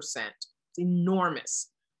 69%. It's enormous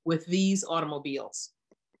with these automobiles.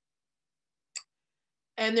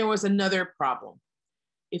 And there was another problem.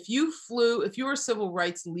 If you were a civil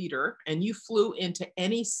rights leader and you flew into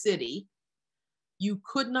any city, you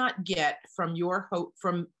could not get from your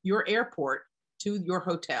airport to your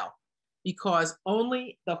hotel because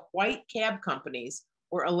only the white cab companies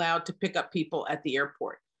were allowed to pick up people at the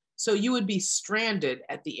airport. So you would be stranded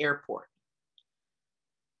at the airport,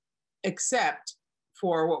 except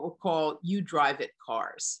for what were called You Drive It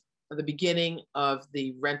cars, the beginning of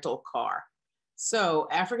the rental car. So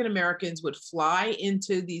African Americans would fly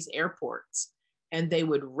into these airports and they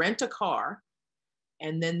would rent a car,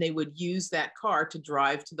 and then they would use that car to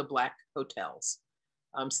drive to the Black hotels,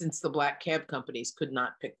 since the Black cab companies could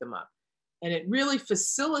not pick them up. And it really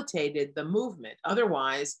facilitated the movement.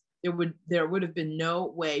 Otherwise, there would have been no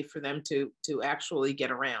way for them to actually get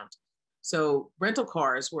around. So rental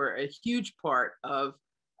cars were a huge part of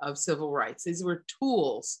civil rights. These were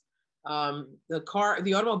tools.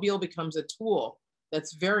 The automobile becomes a tool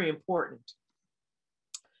that's very important.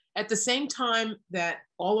 At the same time that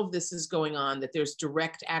all of this is going on, that there's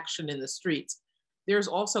direct action in the streets, there's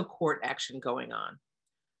also court action going on.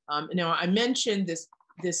 Now, I mentioned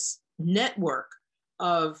this network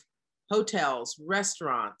of hotels,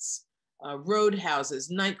 restaurants,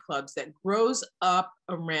 roadhouses, nightclubs that grows up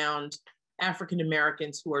around African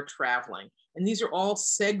Americans who are traveling. And these are all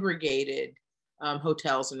segregated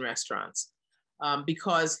hotels and restaurants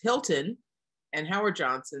because Hilton and Howard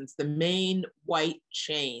Johnson's, the main white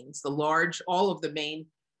chains, all of the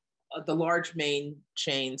large main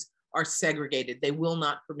chains are segregated. They will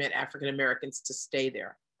not permit African Americans to stay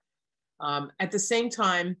there. At the same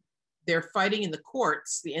time, they're fighting in the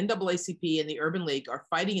courts. The NAACP and the Urban League are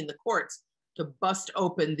fighting in the courts to bust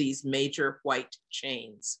open these major white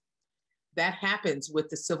chains. That happens with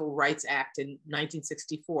the Civil Rights Act in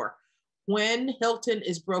 1964. When Hilton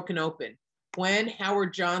is broken open, when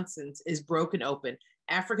Howard Johnson's is broken open,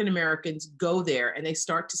 African Americans go there and they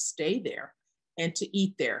start to stay there and to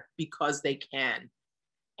eat there because they can.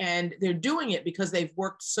 And they're doing it because they've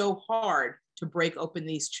worked so hard to break open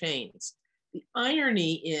these chains. The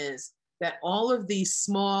irony is that all of these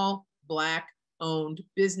small Black-owned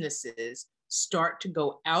businesses start to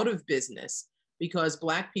go out of business because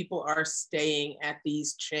Black people are staying at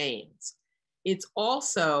these chains. It's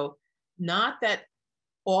also not that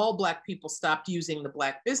all Black people stopped using the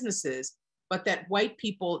Black businesses, but that white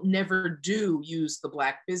people never do use the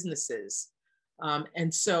Black businesses.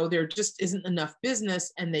 And so there just isn't enough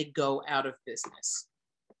business and they go out of business.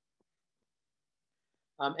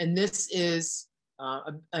 And this is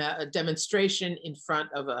a demonstration in front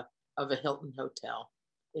of a Hilton hotel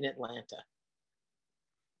in Atlanta.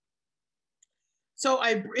 So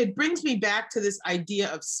it brings me back to this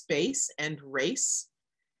idea of space and race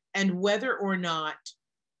and whether or not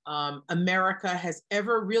America has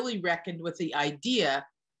ever really reckoned with the idea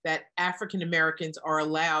that African Americans are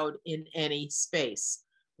allowed in any space.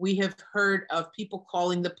 We have heard of people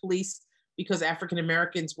calling the police because African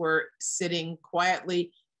Americans were sitting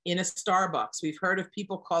quietly in a Starbucks. We've heard of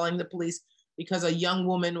people calling the police because a young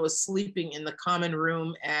woman was sleeping in the common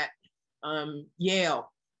room at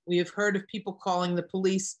Yale. We have heard of people calling the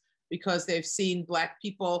police because they've seen Black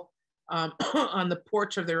people on the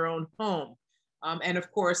porch of their own home. And of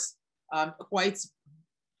course, whites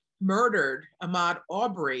murdered Ahmaud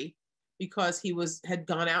Arbery because he had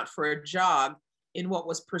gone out for a jog in what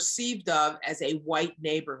was perceived of as a white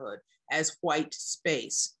neighborhood, as white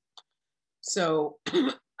space. So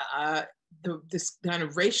this kind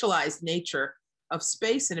of racialized nature of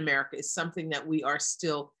space in America is something that we are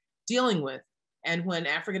still dealing with. And when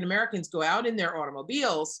African Americans go out in their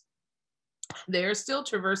automobiles, they're still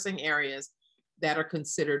traversing areas that are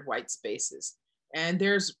considered white spaces. And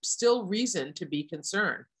there's still reason to be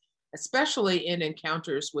concerned, especially in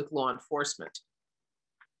encounters with law enforcement.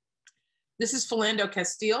 This is Philando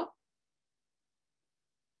Castile.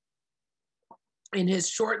 In his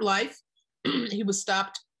short life, he was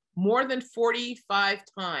stopped more than 45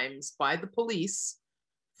 times by the police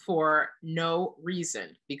for no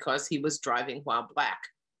reason, because he was driving while Black.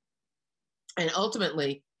 And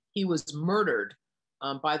ultimately, he was murdered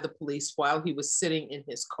by the police while he was sitting in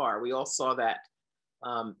his car. We all saw that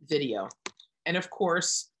video. And of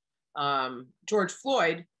course, George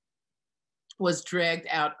Floyd was dragged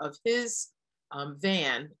out of his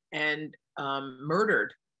van and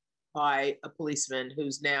murdered by a policeman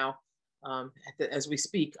who's now, as we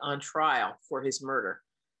speak, on trial for his murder.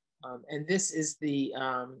 And this is the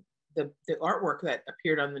artwork that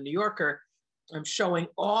appeared on the New Yorker, showing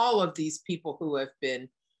all of these people who have been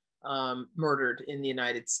murdered in the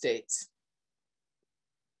United States.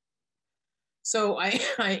 So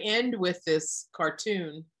I end with this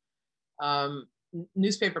cartoon,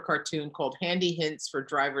 newspaper cartoon called Handy Hints for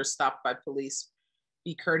Drivers Stopped by Police.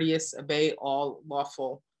 Be courteous, obey all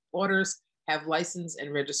lawful orders, have license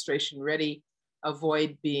and registration ready,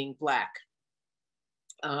 avoid being Black.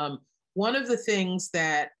 One of the things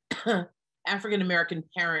that African-American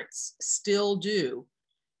parents still do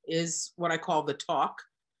is what I call the talk.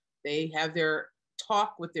 They have their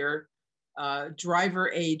talk with their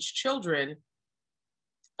driver-age children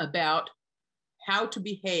about how to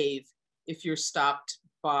behave if you're stopped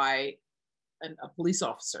by a police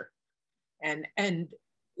officer. And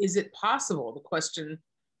is it possible, the question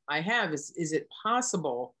I have is it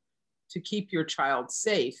possible to keep your child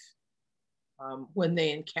safe when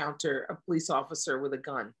they encounter a police officer with a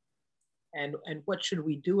gun? And what should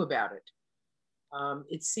we do about it?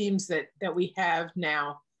 It seems that we have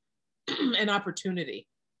now an opportunity.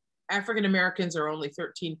 African Americans are only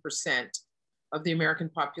 13% of the American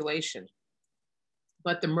population,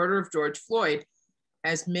 but the murder of George Floyd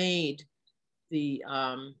has made a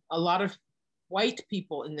lot of white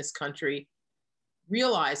people in this country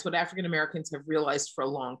realize what African Americans have realized for a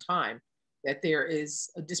long time, that there is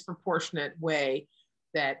a disproportionate way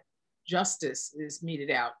that justice is meted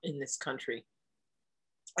out in this country.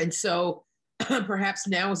 And so perhaps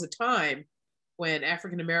now is a time when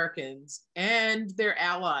African Americans and their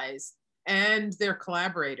allies and their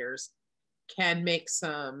collaborators can make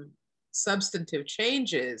some substantive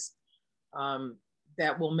changes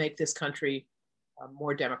that will make this country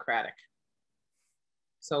more democratic.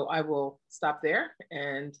 So I will stop there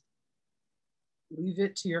and leave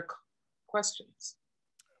it to your questions.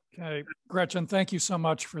 Okay, Gretchen, thank you so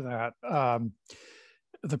much for that.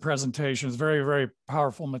 The presentation is very, very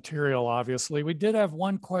powerful material, obviously. We did have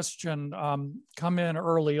one question come in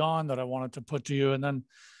early on that I wanted to put to you, and then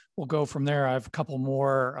we'll go from there. I have a couple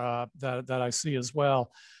more that I see as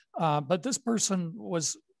well. But this person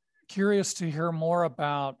was curious to hear more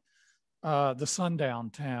about the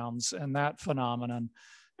sundown towns and that phenomenon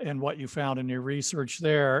and what you found in your research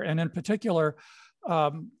there. And in particular,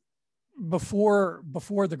 before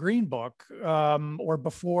the Green Book or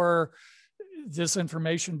before this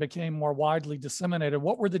information became more widely disseminated,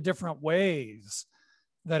 what were the different ways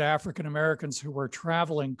that African Americans who were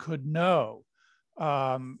traveling could know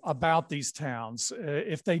about these towns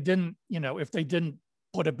if they didn't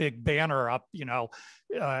put a big banner up,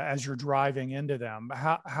 as you're driving into them?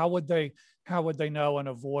 How would they know and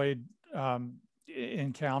avoid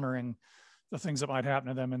encountering the things that might happen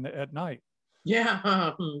to them at night?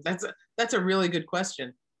 Yeah, that's a really good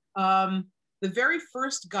question. The very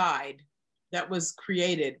first guide that was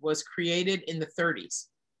created in the 30s.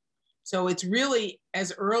 So it's really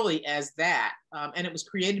as early as that, and it was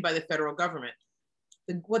created by the federal government.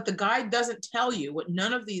 What the guide doesn't tell you, what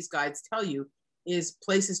none of these guides tell you, is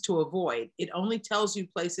places to avoid. It only tells you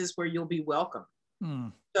places where you'll be welcome.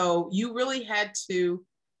 So you really had to,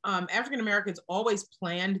 African Americans always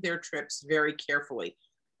planned their trips very carefully.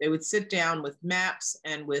 They would sit down with maps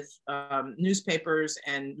and with newspapers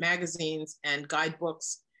and magazines and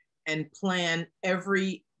guidebooks and plan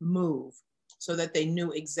every move so that they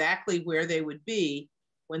knew exactly where they would be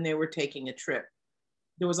when they were taking a trip.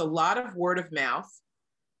 There was a lot of word of mouth.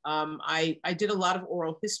 I did a lot of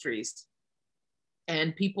oral histories,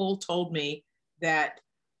 and people told me that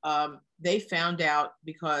they found out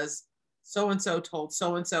because so-and-so told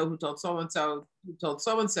so-and-so who told so-and-so who told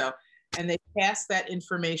so-and-so, and they passed that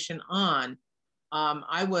information on.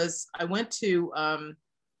 I went to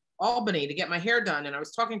Albany to get my hair done, and I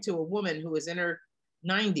was talking to a woman who was in her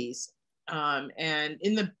 90s, and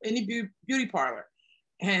in the beauty parlor,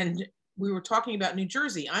 and we were talking about New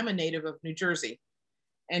Jersey. I'm a native of New Jersey,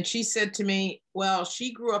 and she said to me, well,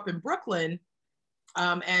 she grew up in Brooklyn,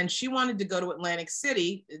 and she wanted to go to Atlantic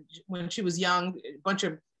City when she was young.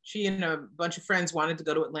 She and a bunch of friends wanted to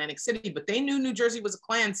go to Atlantic City, but they knew New Jersey was a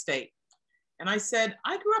Klan state. And I said,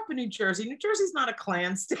 I grew up in New Jersey. New Jersey's not a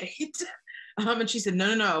Klan state. And she said,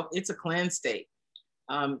 no, it's a Klan state.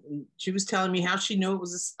 She was telling me how she knew it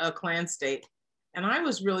was a Klan state. And I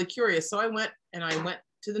was really curious. So I went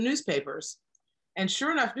to the newspapers. And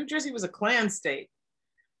sure enough, New Jersey was a Klan state.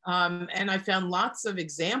 And I found lots of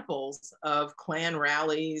examples of Klan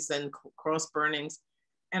rallies and cross burnings.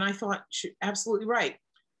 And I thought, absolutely right.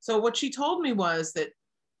 So what she told me was that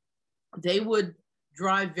they would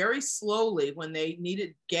drive very slowly when they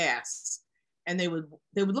needed gas, and they would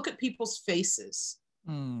look at people's faces,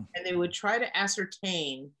 and they would try to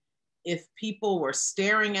ascertain if people were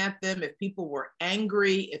staring at them, if people were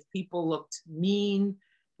angry, if people looked mean,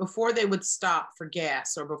 before they would stop for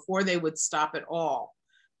gas or before they would stop at all.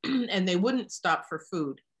 And they wouldn't stop for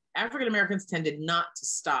food. African Americans tended not to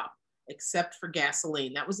stop except for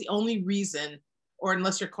gasoline. That was the only reason, or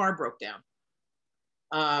unless your car broke down.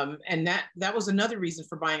 And that was another reason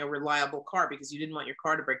for buying a reliable car, because you didn't want your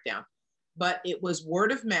car to break down. But it was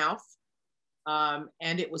word of mouth,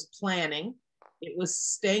 and it was planning. It was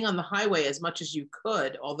staying on the highway as much as you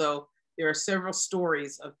could, although there are several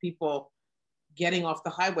stories of people getting off the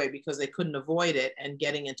highway because they couldn't avoid it and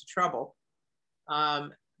getting into trouble.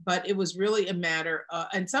 But it was really a matter,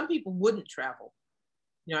 and some people wouldn't travel.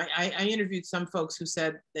 You know, I interviewed some folks who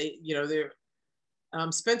said they're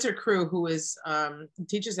Spencer Crew, who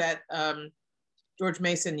teaches at George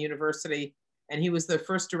Mason University, and he was the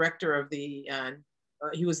first director of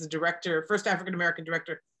first African-American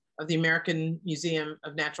director of the American Museum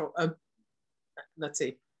of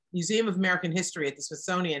Museum of American History at the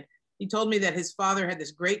Smithsonian. He told me that his father had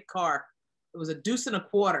this great car. It was a deuce and a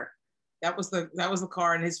quarter. That was the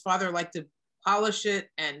car, and his father liked to polish it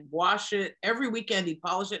and wash it. Every weekend he'd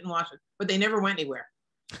polish it and wash it, but they never went anywhere.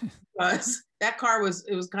 Because that car was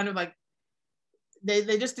kind of like,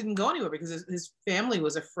 they just didn't go anywhere because his family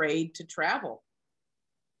was afraid to travel.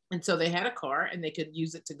 And so they had a car and they could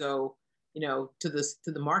use it to go, to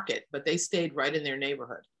the market, but they stayed right in their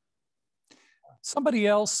neighborhood. Somebody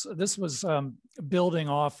else, this was building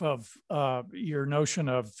off of your notion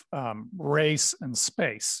of race and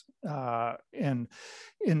space, and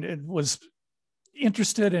it was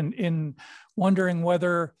interested in wondering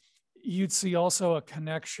whether you'd see also a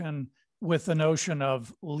connection with the notion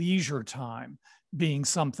of leisure time being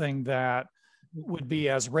something that would be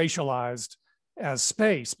as racialized as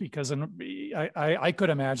space, because I could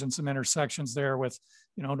imagine some intersections there with,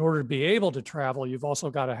 in order to be able to travel, you've also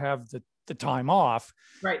got to have the time off.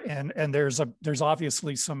 Right. And there's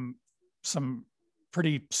obviously some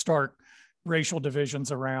pretty stark racial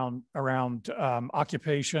divisions around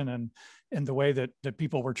occupation and the way that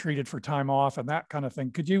people were treated for time off and that kind of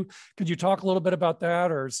thing. Could you talk a little bit about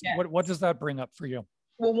that, or yeah. what does that bring up for you?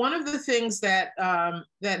 Well, one of the things that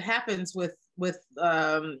happens with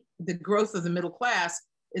the growth of the middle class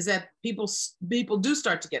is that people do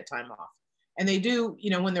start to get time off, and they do,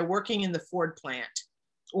 when they're working in the Ford plant,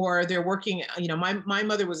 or they're working, my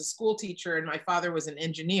mother was a school teacher and my father was an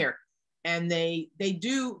engineer, and they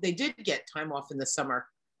did get time off in the summer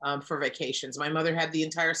for vacations. My mother had the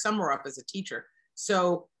entire summer off as a teacher.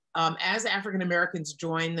 So as African Americans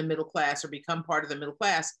join the middle class or become part of the middle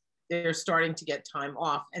class, they're starting to get time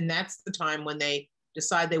off. And that's the time when they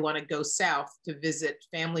decide they want to go south to visit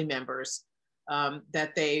family members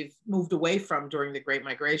that they've moved away from during the Great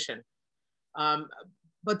Migration.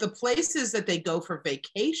 But the places that they go for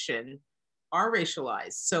vacation are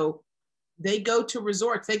racialized. So they go to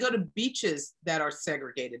resorts, they go to beaches that are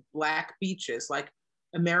segregated, Black beaches, like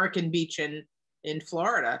American Beach in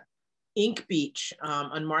Florida, Ink Beach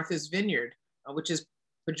on Martha's Vineyard, which is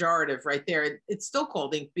pejorative right there. It's still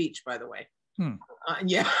called Ink Beach, by the way.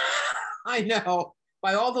 Yeah, I know.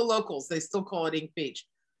 By all the locals, they still call it Ink Beach.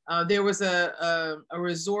 There was a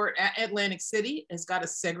resort at Atlantic City, has got a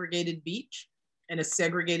segregated beach and a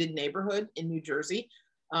segregated neighborhood in New Jersey.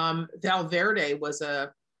 Val Verde was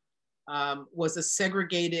a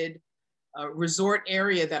segregated resort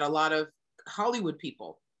area that a lot of Hollywood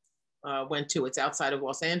people went to. It's outside of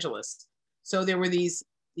Los Angeles. So there were these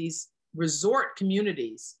resort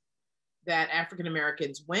communities that African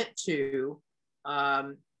Americans went to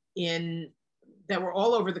that were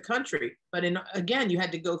all over the country. But again, you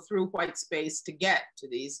had to go through white space to get to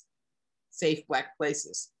these safe Black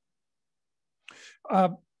places.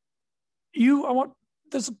 This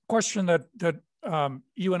is a question that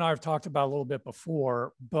you and I have talked about a little bit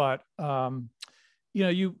before, but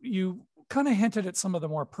you kind of hinted at some of the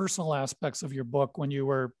more personal aspects of your book when you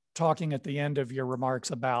were talking at the end of your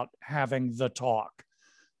remarks about having the talk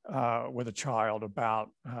with a child about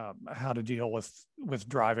how to deal with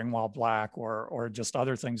driving while Black, or just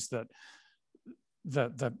other things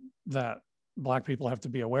that Black people have to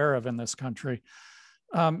be aware of in this country.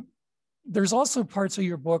 There's also parts of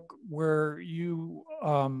your book where you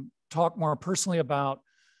talk more personally about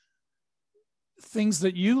things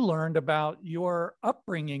that you learned about your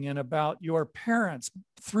upbringing and about your parents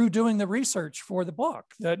through doing the research for the book,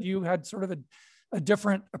 that you had sort of a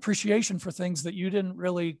different appreciation for things that you didn't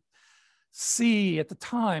really see at the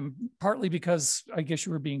time, partly because I guess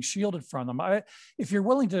you were being shielded from them. If you're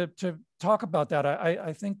willing to talk about that,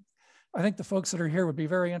 I think the folks that are here would be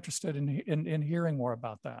very interested in hearing more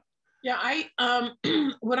about that. Yeah,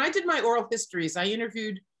 when I did my oral histories, I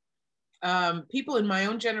interviewed people in my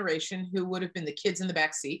own generation who would have been the kids in the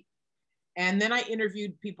back seat. And then I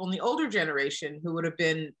interviewed people in the older generation who would have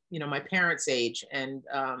been, my parents' age and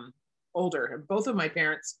older. Both of my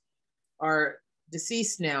parents are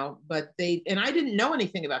deceased now, but I didn't know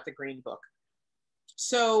anything about the Green Book.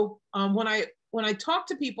 So when I talked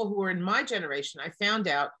to people who were in my generation, I found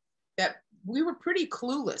out that we were pretty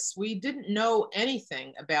clueless. We didn't know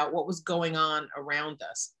anything about what was going on around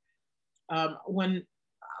us. When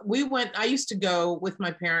I used to go with my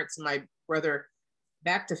parents and my brother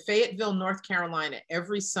back to Fayetteville, North Carolina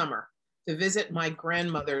every summer to visit my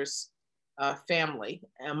grandmother's family,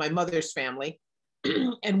 my mother's family.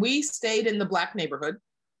 And we stayed in the Black neighborhood.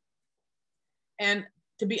 And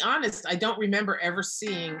to be honest, I don't remember ever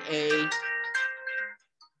seeing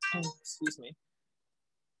excuse me.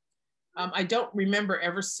 I don't remember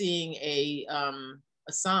ever seeing a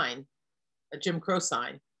sign, a Jim Crow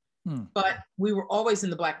sign. But we were always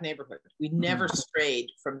in the Black neighborhood. We never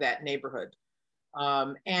strayed from that neighborhood.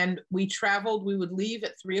 And we traveled, we would leave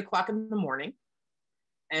at 3 o'clock in the morning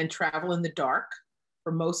and travel in the dark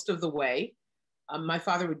for most of the way. My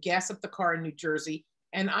father would gas up the car in New Jersey.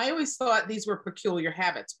 And I always thought these were peculiar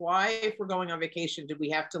habits. Why, if we're going on vacation, did we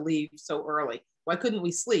have to leave so early? Why couldn't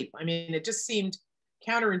we sleep? I mean, it just seemed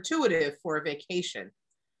counterintuitive for a vacation.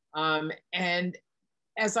 And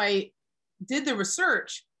as I did the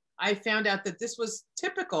research, I found out that this was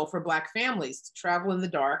typical for Black families to travel in the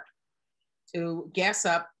dark, to gas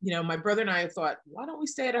up. My brother and I thought, why don't we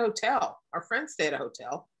stay at a hotel? Our friends stay at a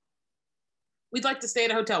hotel. We'd like to stay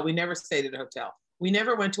at a hotel. We never stayed at a hotel. We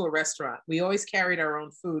never went to a restaurant. We always carried our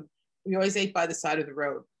own food. We always ate by the side of the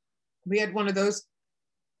road. We had one of those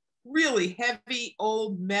really heavy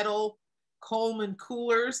old metal Coleman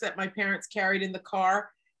coolers that my parents carried in the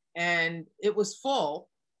car. And it was full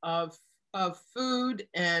of food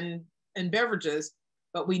and beverages,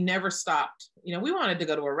 but we never stopped. We wanted to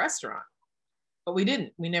go to a restaurant, but we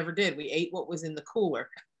didn't. We never did. We ate what was in the cooler.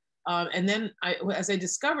 And then as I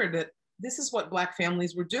discovered that this is what Black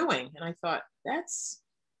families were doing, and I thought that's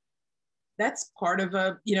part of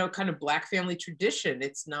a kind of Black family tradition.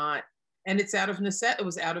 It's not, and it's it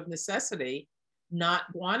was out of necessity, not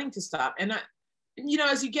wanting to stop. And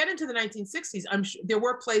as you get into the 1960s, I'm sure there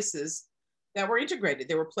were places that were integrated.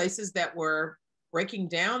 There were places that were breaking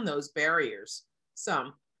down those barriers,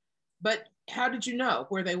 some. But how did you know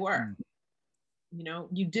where they were?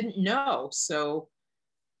 You didn't know. So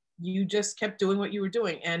you just kept doing what you were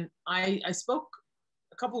doing. And I spoke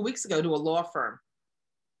a couple of weeks ago to a law firm.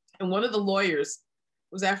 And one of the lawyers,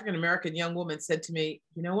 was African-American young woman, said to me,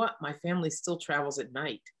 you know what? My family still travels at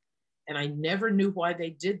night. And I never knew why they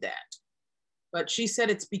did that. But she said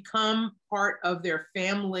it's become part of their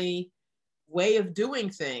family way of doing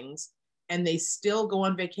things, and they still go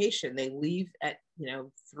on vacation. They leave at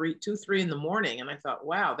 2, 3 in the morning, and I thought,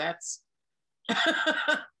 wow, that's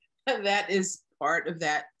that is part of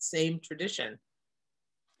that same tradition.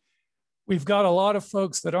 We've got a lot of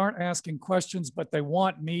folks that aren't asking questions, but they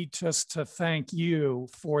want me just to thank you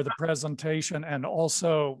for the presentation and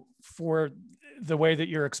also for the way that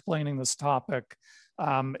you're explaining this topic.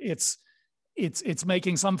 It's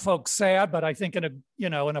making some folks sad, but I think in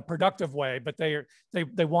a productive way. But they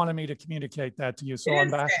wanted me to communicate that to you. So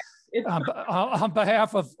on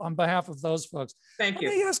behalf of those folks, thank you.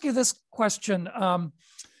 Let me ask you this question.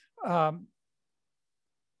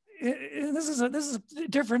 This is a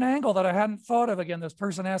different angle that I hadn't thought of. Again, this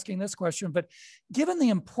person asking this question, but given the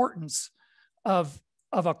importance of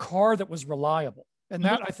a car that was reliable And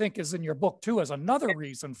that, I think, is in your book too, as another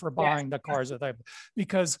reason for buying the cars that they,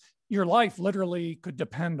 because your life literally could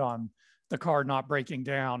depend on the car not breaking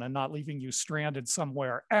down and not leaving you stranded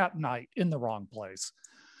somewhere at night in the wrong place.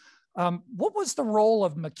 What was the role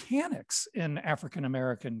of mechanics in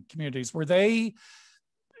African-American communities? Were they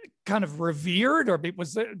kind of revered, or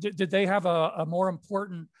did they have a more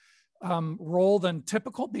important role than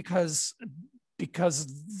typical because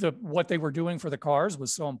what they were doing for the cars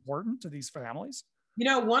was so important to these families? You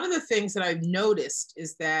know, one of the things that I've noticed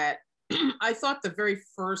is that I thought the very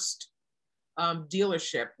first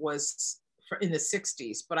dealership was in the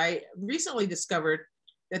 60s, but I recently discovered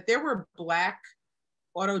that there were Black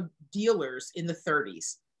auto dealers in the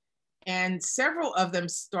 30s, and several of them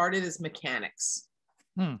started as mechanics.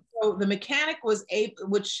 So the mechanic was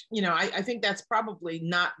which, you know, I think that's probably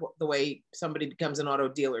not the way somebody becomes an auto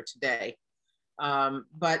dealer today.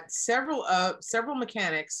 But several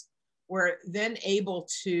mechanics were then able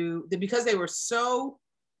to, because they were so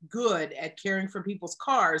good at caring for people's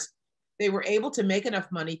cars, they were able to make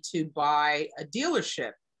enough money to buy a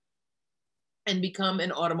dealership and become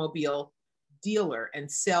an automobile dealer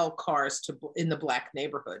and sell cars in the Black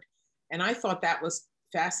neighborhood. And I thought that was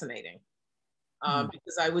fascinating.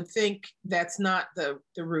 Because I would think that's not the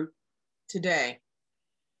route today.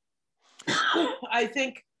 I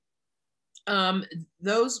think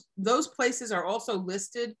those places are also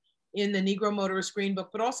listed in the Negro Motorist Green Book,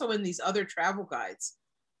 but also in these other travel guides.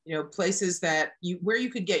 You know, places that where you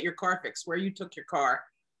could get your car fixed, where you took your car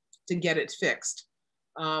to get it fixed.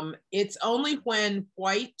 It's only when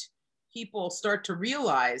white people start to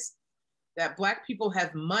realize that Black people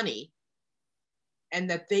have money and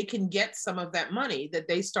that they can get some of that money, that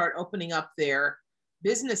they start opening up their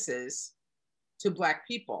businesses to Black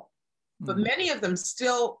people. But many of them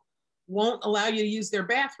still won't allow you to use their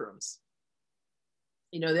bathrooms.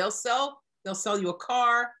 You know, they'll sell you a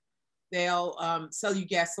car, they'll sell you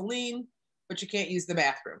gasoline, but you can't use the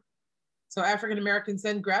bathroom. So African Americans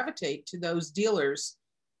then gravitate to those dealers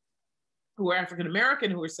who are African American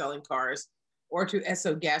who are selling cars, or to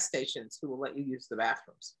Esso gas stations who will let you use the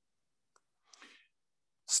bathrooms.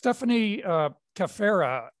 Stephanie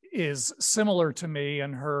Cafera is similar to me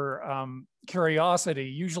in her curiosity.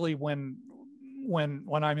 Usually when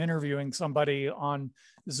I'm interviewing somebody on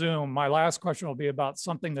Zoom, my last question will be about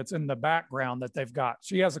something that's in the background that they've got.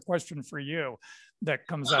 She has a question for you that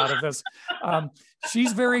comes out of this.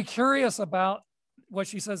 She's very curious about what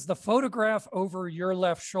she says, the photograph over your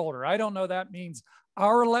left shoulder. I don't know that means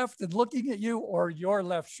our left and looking at you or your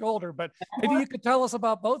left shoulder, but maybe you could tell us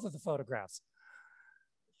about both of the photographs.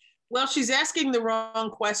 Well, she's asking the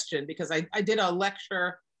wrong question, because I did a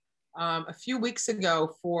lecture a few weeks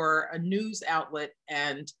ago for a news outlet,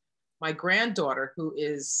 and my granddaughter, who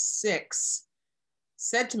is 6,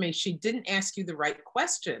 said to me, she didn't ask you the right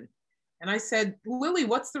question. And I said, Lily,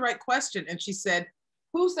 what's the right question? And she said,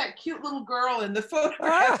 who's that cute little girl in the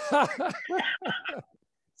photograph?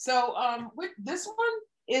 So this one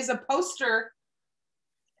is a poster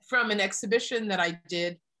from an exhibition that I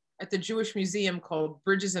did at the Jewish Museum called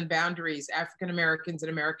Bridges and Boundaries, African Americans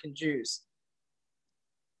and American Jews.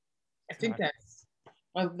 I think that's,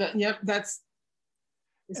 yep, that's.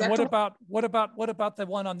 What about the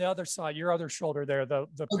one on the other side, your other shoulder there, the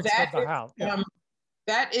picture of the house? Yeah.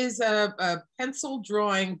 That is a pencil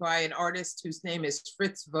drawing by an artist whose name is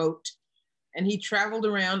Fritz Vogt, and he traveled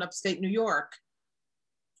around upstate New York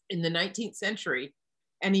in the 19th century,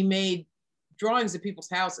 and he made drawings of people's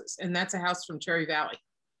houses, and that's a house from Cherry Valley.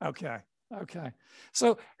 Okay.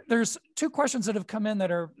 So there's 2 questions that have come in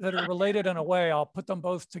that are related in a way. I'll put them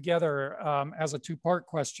both together as a 2-part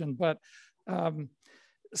question. But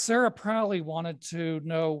Sarah Prowley wanted to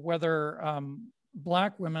know whether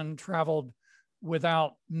Black women traveled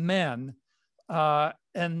without men,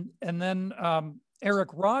 and then Eric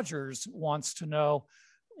Rogers wants to know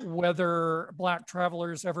whether Black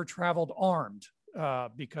travelers ever traveled armed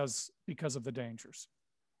because of the dangers.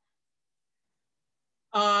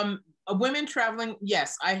 Women traveling,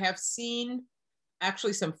 yes. I have seen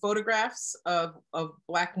actually some photographs of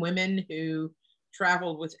Black women who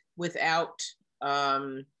traveled without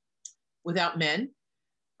men.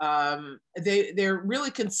 They're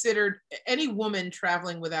really considered, any woman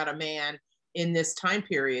traveling without a man in this time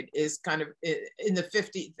period is kind of in the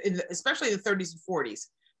 50s, especially the 30s and 40s,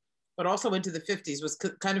 but also into the 50s, was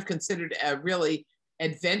kind of considered a really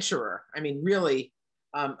adventurer. I mean, really,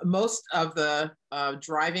 most of the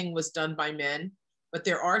driving was done by men, but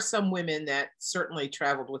there are some women that certainly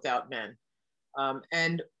traveled without men.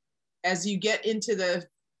 And as you get into the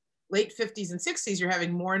late 50s and 60s, you're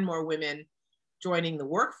having more and more women joining the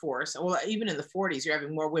workforce. Well, even in the 40s, you're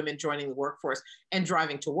having more women joining the workforce and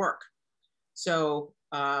driving to work. So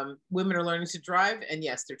women are learning to drive, and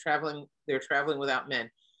yes, they're traveling without men.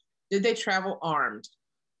 Did they travel armed?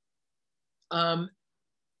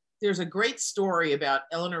 There's a great story about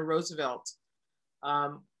Eleanor Roosevelt,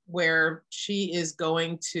 where she is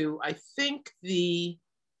going to, I think, the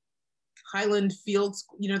Highland Field,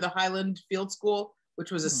 the Highland Field School,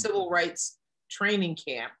 which was a civil rights training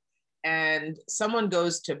camp. And someone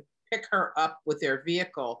goes to pick her up with their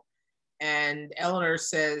vehicle. And Eleanor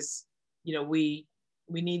says, we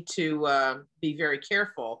need to be very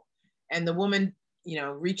careful. And the woman,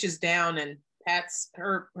 reaches down and pats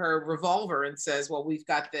her revolver and says, well, we've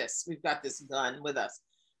got this gun with us.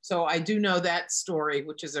 So I do know that story,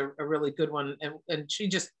 which is a really good one. And she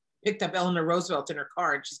just picked up Eleanor Roosevelt in her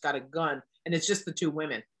car, and she's got a gun, and it's just the two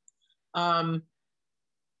women.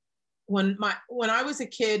 When I was a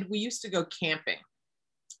kid, we used to go camping,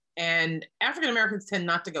 and African Americans tend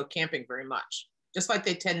not to go camping very much, just like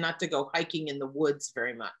they tend not to go hiking in the woods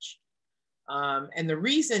very much. And the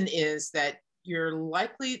reason is that you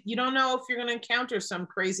don't know if you're going to encounter some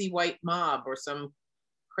crazy white mob or some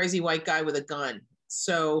crazy white guy with a gun.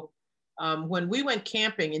 So when we went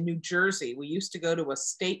camping in New Jersey, we used to go to a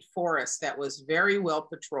state forest that was very well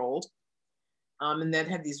patrolled, and that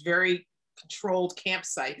had these very controlled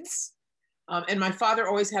campsites. And my father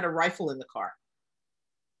always had a rifle in the car.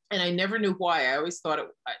 And I never knew why. I always thought it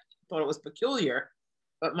was peculiar.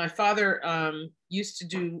 But my father used to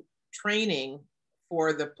do training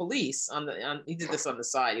for the police he did this on the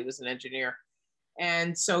side. He was an engineer.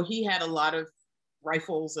 And so he had a lot of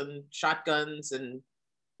rifles and shotguns and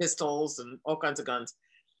pistols and all kinds of guns.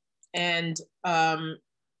 And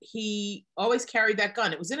he always carried that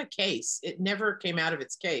gun. It was in a case. It never came out of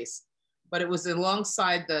its case, but it was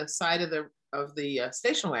alongside the side of the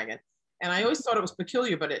station wagon. And I always thought it was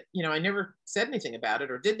peculiar, but I never said anything about it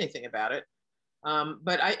or did anything about it.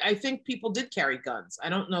 But I think people did carry guns. I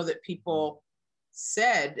don't know that people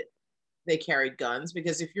said they carried guns,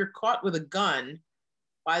 because if you're caught with a gun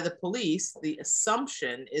by the police, the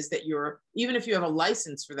assumption is that even if you have a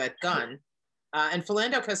license for that gun, and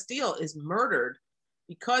Philando Castile is murdered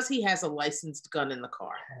because he has a licensed gun in the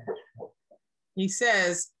car. He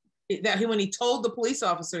says that when he told the police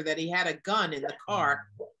officer that he had a gun in the car,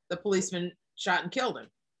 the policeman shot and killed him.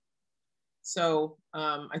 So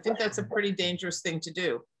I think that's a pretty dangerous thing to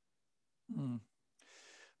do.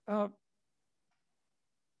 A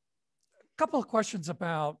couple of questions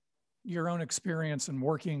about your own experience in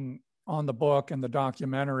working on the book and the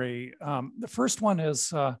documentary. The first one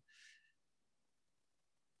is,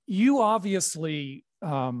 you obviously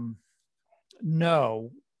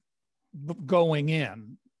know going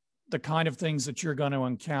in the kind of things that you're going to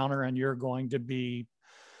encounter and you're going to be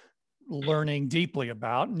learning deeply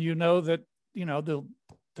about, and that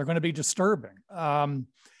they're going to be disturbing.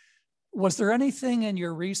 Was there anything in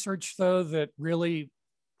your research, though, that really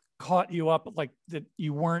caught you up, like that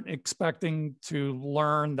you weren't expecting to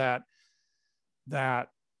learn that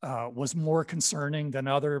was more concerning than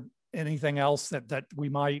anything else that we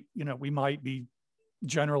might be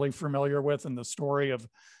generally familiar with in the story of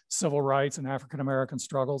civil rights and African American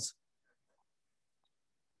struggles?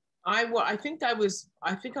 I think I was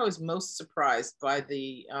most surprised by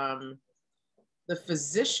the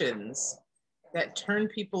physicians that turn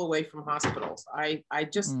people away from hospitals. I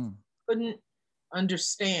just couldn't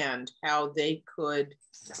understand how they could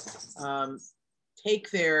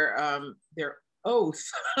take their oath,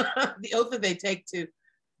 the oath that they take to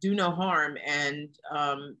do no harm, and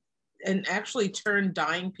actually turn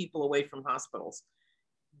dying people away from hospitals.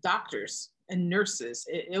 Doctors and nurses.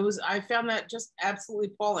 I found that just absolutely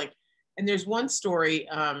appalling. And there's one story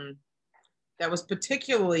that was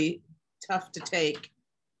particularly tough to take.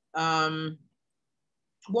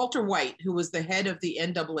 Walter White, who was the head of the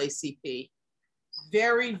NAACP,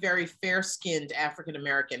 very, very fair-skinned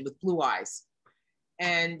African-American with blue eyes.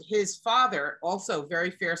 And his father, also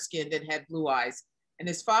very fair-skinned and had blue eyes. And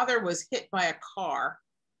his father was hit by a car.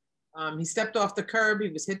 He stepped off the curb, he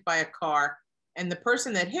was hit by a car. And the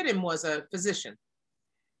person that hit him was a physician.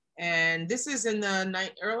 And this is in the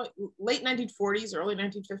late 1940s, early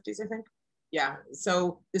 1950s, I think. Yeah,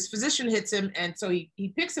 so this physician hits him, and so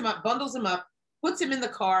he picks him up, bundles him up, puts him in the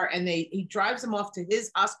car, and he drives him off to his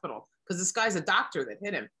hospital, because this guy's a doctor that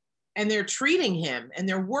hit him. And they're treating him, and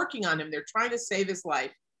they're working on him. They're trying to save his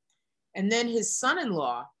life. And then his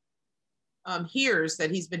son-in-law hears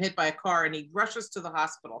that he's been hit by a car, and he rushes to the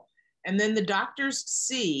hospital. And then the doctors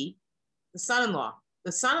see the son-in-law.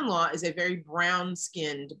 The son-in-law is a very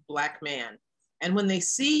brown-skinned Black man. And when they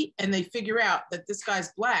see and they figure out that this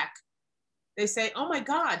guy's Black, They say, oh my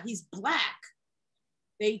God, he's Black.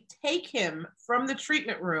 They take him from the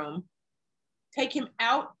treatment room, take him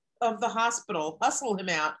out of the hospital, hustle him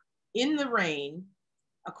out in the rain,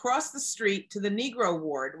 across the street to the Negro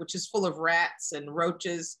ward, which is full of rats and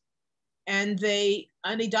roaches, and he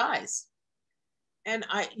dies. And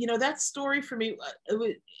that story for me,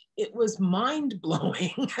 it was mind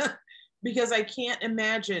blowing because I can't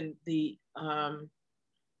imagine these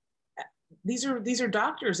are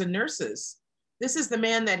doctors and nurses. This is the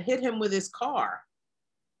man that hit him with his car,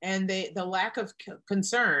 and the lack of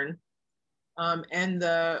concern, and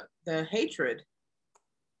the hatred,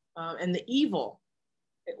 and the evil.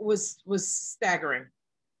 It was staggering.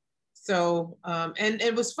 So, and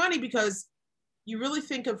it was funny because you really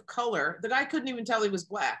think of color. The guy couldn't even tell he was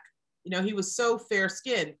Black. He was so fair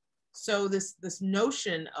skinned. So this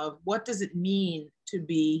notion of what does it mean to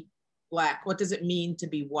be Black? What does it mean to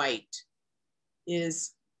be white?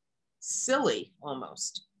 Is silly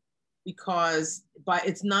almost, because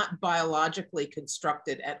it's not biologically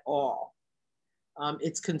constructed at all.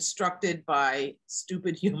 It's constructed by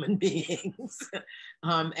stupid human beings.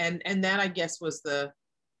 And that, I guess, was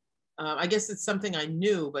I guess it's something I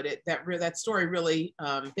knew, but that story really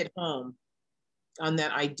hit home on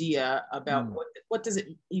that idea about what does it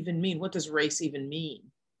even mean? What does race even mean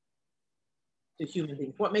to human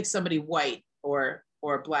beings? What makes somebody white or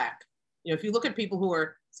Black? If you look at people who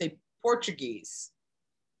are, say, Portuguese,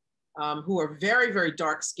 who are very, very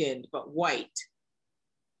dark skinned, but white,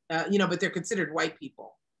 but they're considered white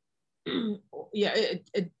people. Yeah,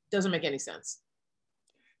 it doesn't make any sense.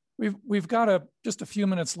 We've got just a few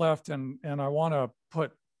minutes left, and I want to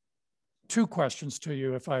put two questions to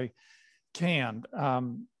you if I can.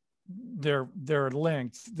 They're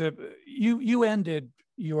linked. You ended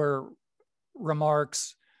your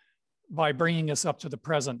remarks by bringing us up to the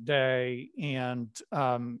present day and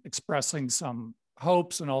expressing some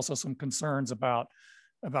hopes and also some concerns about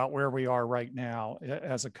where we are right now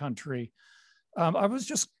as a country. I was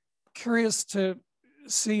just curious to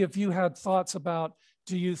see if you had thoughts about,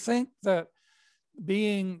 do you think that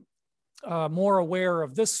being more aware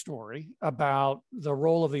of this story about the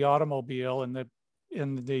role of the automobile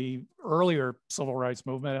in the earlier civil rights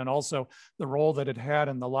movement, and also the role that it had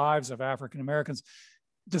in the lives of African Americans,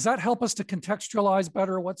 does that help us to contextualize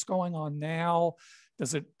better what's going on now?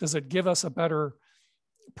 Does it give us a better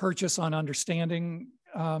purchase on understanding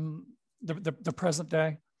the present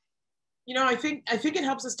day? I think it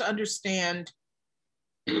helps us to understand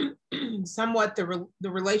somewhat the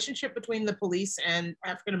relationship between the police and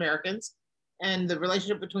African Americans, and the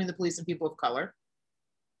relationship between the police and people of color.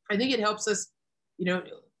 I think it helps us,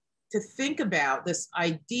 to think about this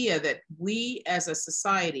idea that we as a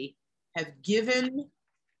society have given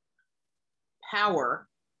power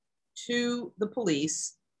to the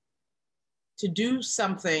police to do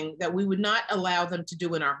something that we would not allow them to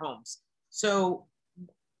do in our homes. So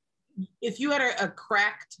if you had a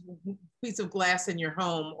cracked piece of glass in your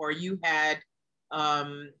home, or you had, a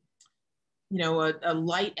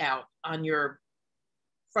light out on your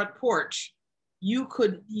front porch,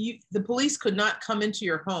 the police could not come into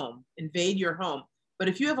your home, invade your home. But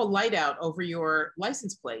if you have a light out over your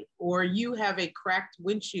license plate, or you have a cracked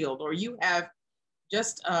windshield, or you have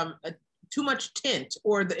just too much tint,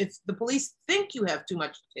 or if the police think you have too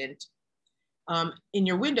much tint in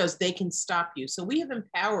your windows, they can stop you. So we have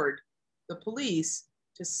empowered the police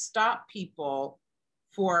to stop people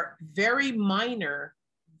for very minor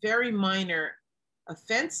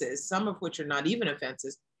offenses, some of which are not even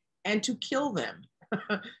offenses, and to kill them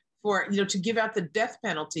for, to give out the death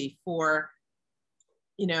penalty for,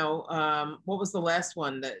 what was the last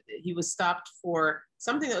one that he was stopped for?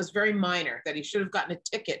 Something that was very minor that he should have gotten a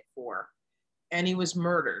ticket for, and he was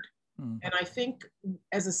murdered. And I think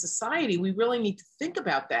as a society, we really need to think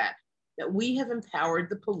about that we have empowered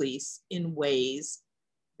the police in ways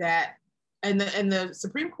that, and the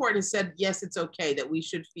Supreme Court has said, yes, it's okay that we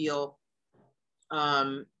should feel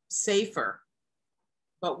safer.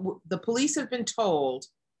 But the police have been told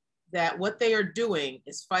that what they are doing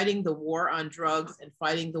is fighting the war on drugs and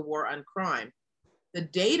fighting the war on crime. The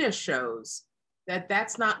data shows that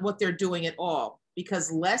that's not what they're doing at all,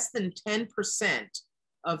 because less than 10%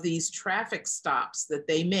 of these traffic stops that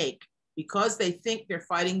they make, because they think they're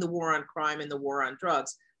fighting the war on crime and the war on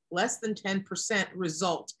drugs, less than 10%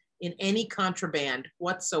 result in any contraband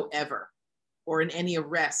whatsoever, or in any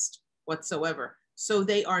arrest whatsoever. So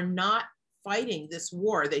they are not fighting this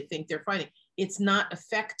war they think they're fighting. It's not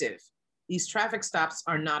effective. These traffic stops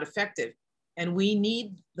are not effective. And we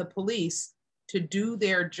need the police to do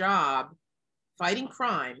their job fighting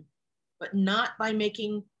crime, but not by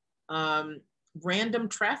making random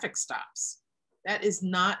traffic stops. That is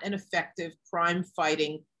not an effective crime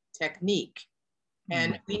fighting technique.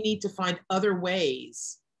 And we need to find other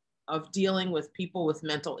ways of dealing with people with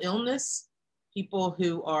mental illness, people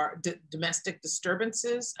who are domestic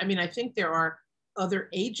disturbances. I mean, I think there are other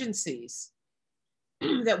agencies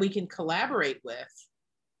that we can collaborate with.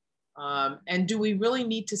 And do we really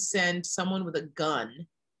need to send someone with a gun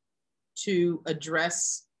to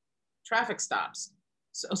address traffic stops?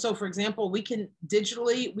 So for example, we can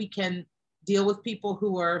deal with people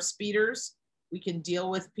who are speeders. We can deal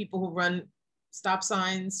with people who run stop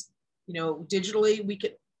signs. You know, digitally,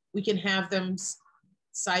 we can have them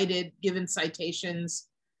cited, given citations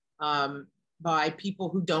by people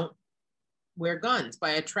who don't wear guns,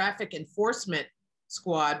 by a traffic enforcement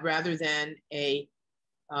squad rather than a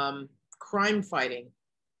crime fighting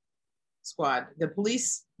squad. The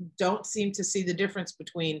police don't seem to see the difference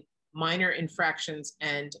between minor infractions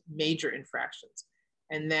and major infractions.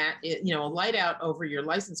 And that, you know, a light out over your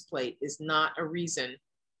license plate is not a reason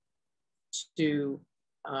to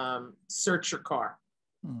search your car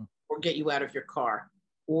or get you out of your car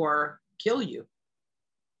or kill you.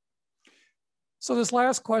 So this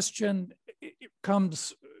last question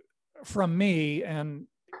comes from me, and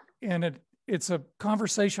it's a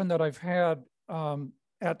conversation that I've had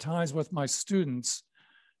at times with my students.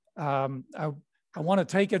 I want to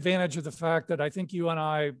take advantage of the fact that I think you and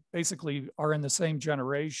I basically are in the same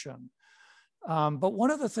generation. But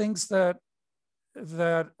one of the things that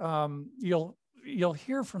you'll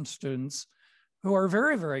hear from students who are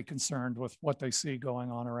very, very concerned with what they see going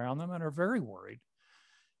on around them and are very worried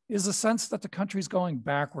is a sense that the country's going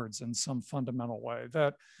backwards in some fundamental way,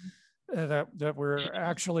 that we're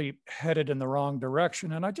actually headed in the wrong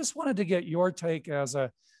direction. And I just wanted to get your take as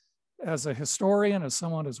a historian, as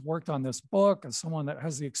someone who's worked on this book, as someone that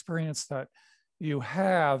has the experience that you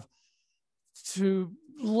have, to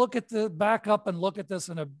back up and look at this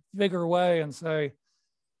in a bigger way and say,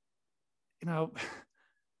 you know,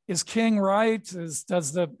 is King right?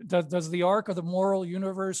 Does the arc of the moral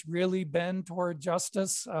universe really bend toward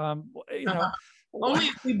justice? You know, only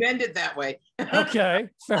if we bend it that way. Okay,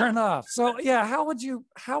 fair enough. So yeah, how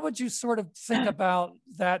would you sort of think about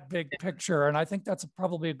that big picture? And I think that's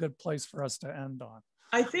probably a good place for us to end on.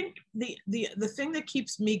 I think the thing that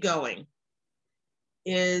keeps me going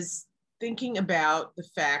is thinking about the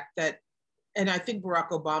fact that, and I think Barack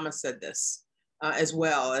Obama said this as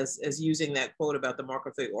well as using that quote about the mark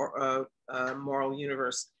of the moral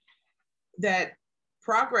universe, that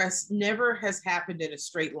progress never has happened in a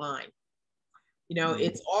straight line. You know,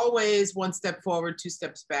 it's always one step forward, two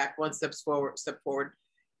steps back, one step forward.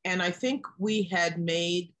 And I think we had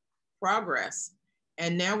made progress,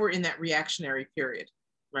 and now we're in that reactionary period,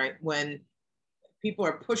 right? When people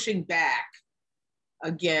are pushing back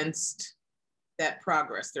against that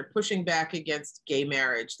progress. They're pushing back against gay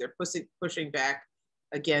marriage. They're pushing back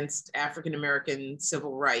against African-American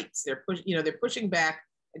civil rights. They're pushing back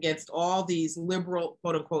against all these liberal,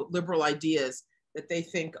 quote unquote, liberal ideas that they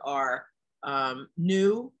think are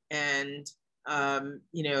new, and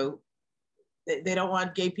you know, they don't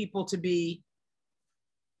want gay people to be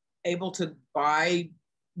able to buy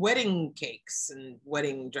wedding cakes and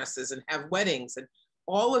wedding dresses and have weddings and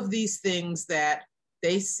all of these things that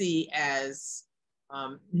they see as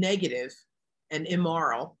negative and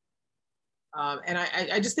immoral. And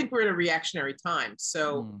I just think we're in a reactionary time.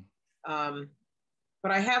 So,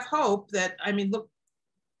 but I have hope that, I mean, look,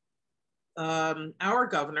 our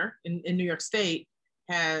governor in New York State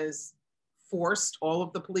has forced all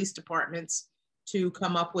of the police departments to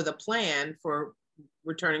come up with a plan for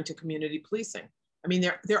returning to community policing. I mean,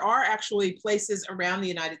 there are actually places around the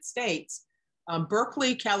United States,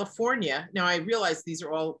 Berkeley, California. Now I realize these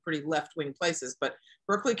are all pretty left-wing places, but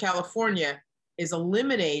Berkeley, California is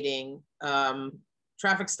eliminating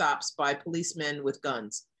traffic stops by policemen with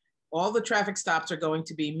guns. All the traffic stops are going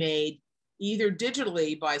to be made either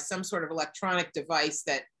digitally by some sort of electronic device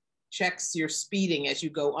that checks your speeding as you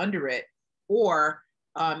go under it, or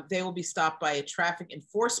they will be stopped by a traffic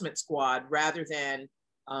enforcement squad rather than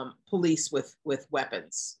police with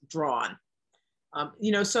weapons drawn.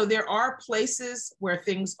 You know, so there are places where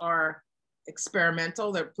things are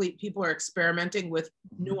experimental, that people are experimenting with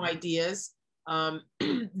new ideas.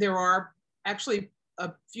 There are actually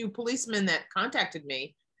a few policemen that contacted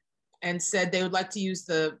me and said they would like to use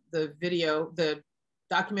the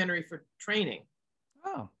documentary for training.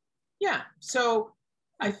 Oh. Yeah. So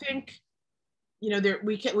I think, you know,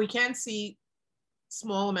 we can see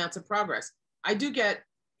small amounts of progress. I do get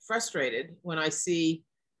frustrated when I see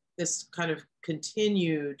this kind of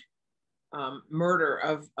continued murder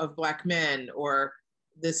of Black men, or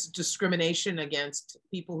this discrimination against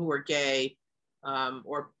people who are gay,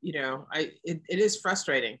 or, you know, it is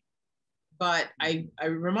frustrating. But I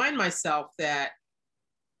remind myself that,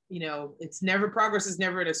 you know, progress is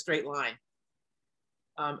never in a straight line.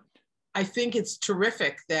 I think it's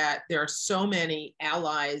terrific that there are so many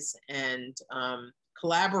allies and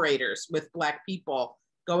collaborators with Black people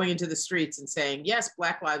going into the streets and saying, yes,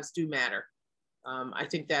 Black lives do matter. I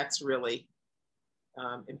think that's really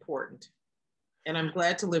important. And I'm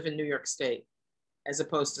glad to live in New York State as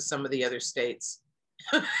opposed to some of the other states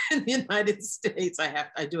in the United States.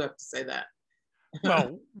 I do have to say that.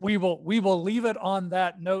 Well, we will leave it on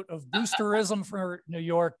that note of boosterism for New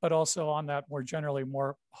York, but also on that more generally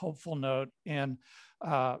more hopeful note. And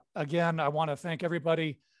again, I want to thank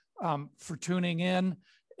everybody for tuning in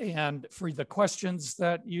and for the questions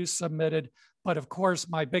that you submitted. But of course,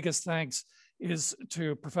 my biggest thanks is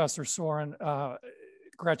to Professor Sorin.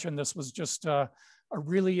 Gretchen, this was just a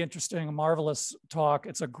really interesting, marvelous talk.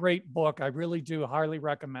 It's a great book. I really do highly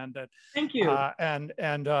recommend it. Thank you. And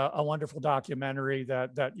a wonderful documentary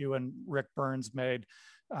that you and Rick Burns made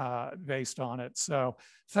based on it. So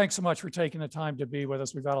thanks so much for taking the time to be with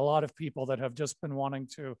us. We've got a lot of people that have just been wanting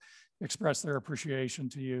to express their appreciation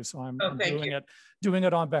to you. So I'm doing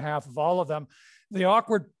it on behalf of all of them. The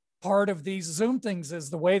awkward part of these Zoom things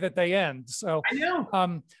is the way that they end. So I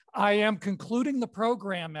know. I am concluding the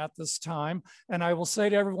program at this time, and I will say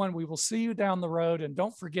to everyone, we will see you down the road. And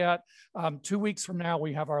don't forget, 2 weeks from now,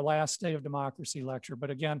 we have our last Day of Democracy lecture. But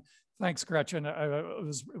again, thanks, Gretchen. It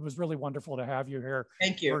was really wonderful to have you here.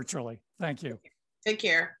 Thank you. Virtually. Thank you. Take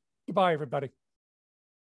care. Goodbye, everybody.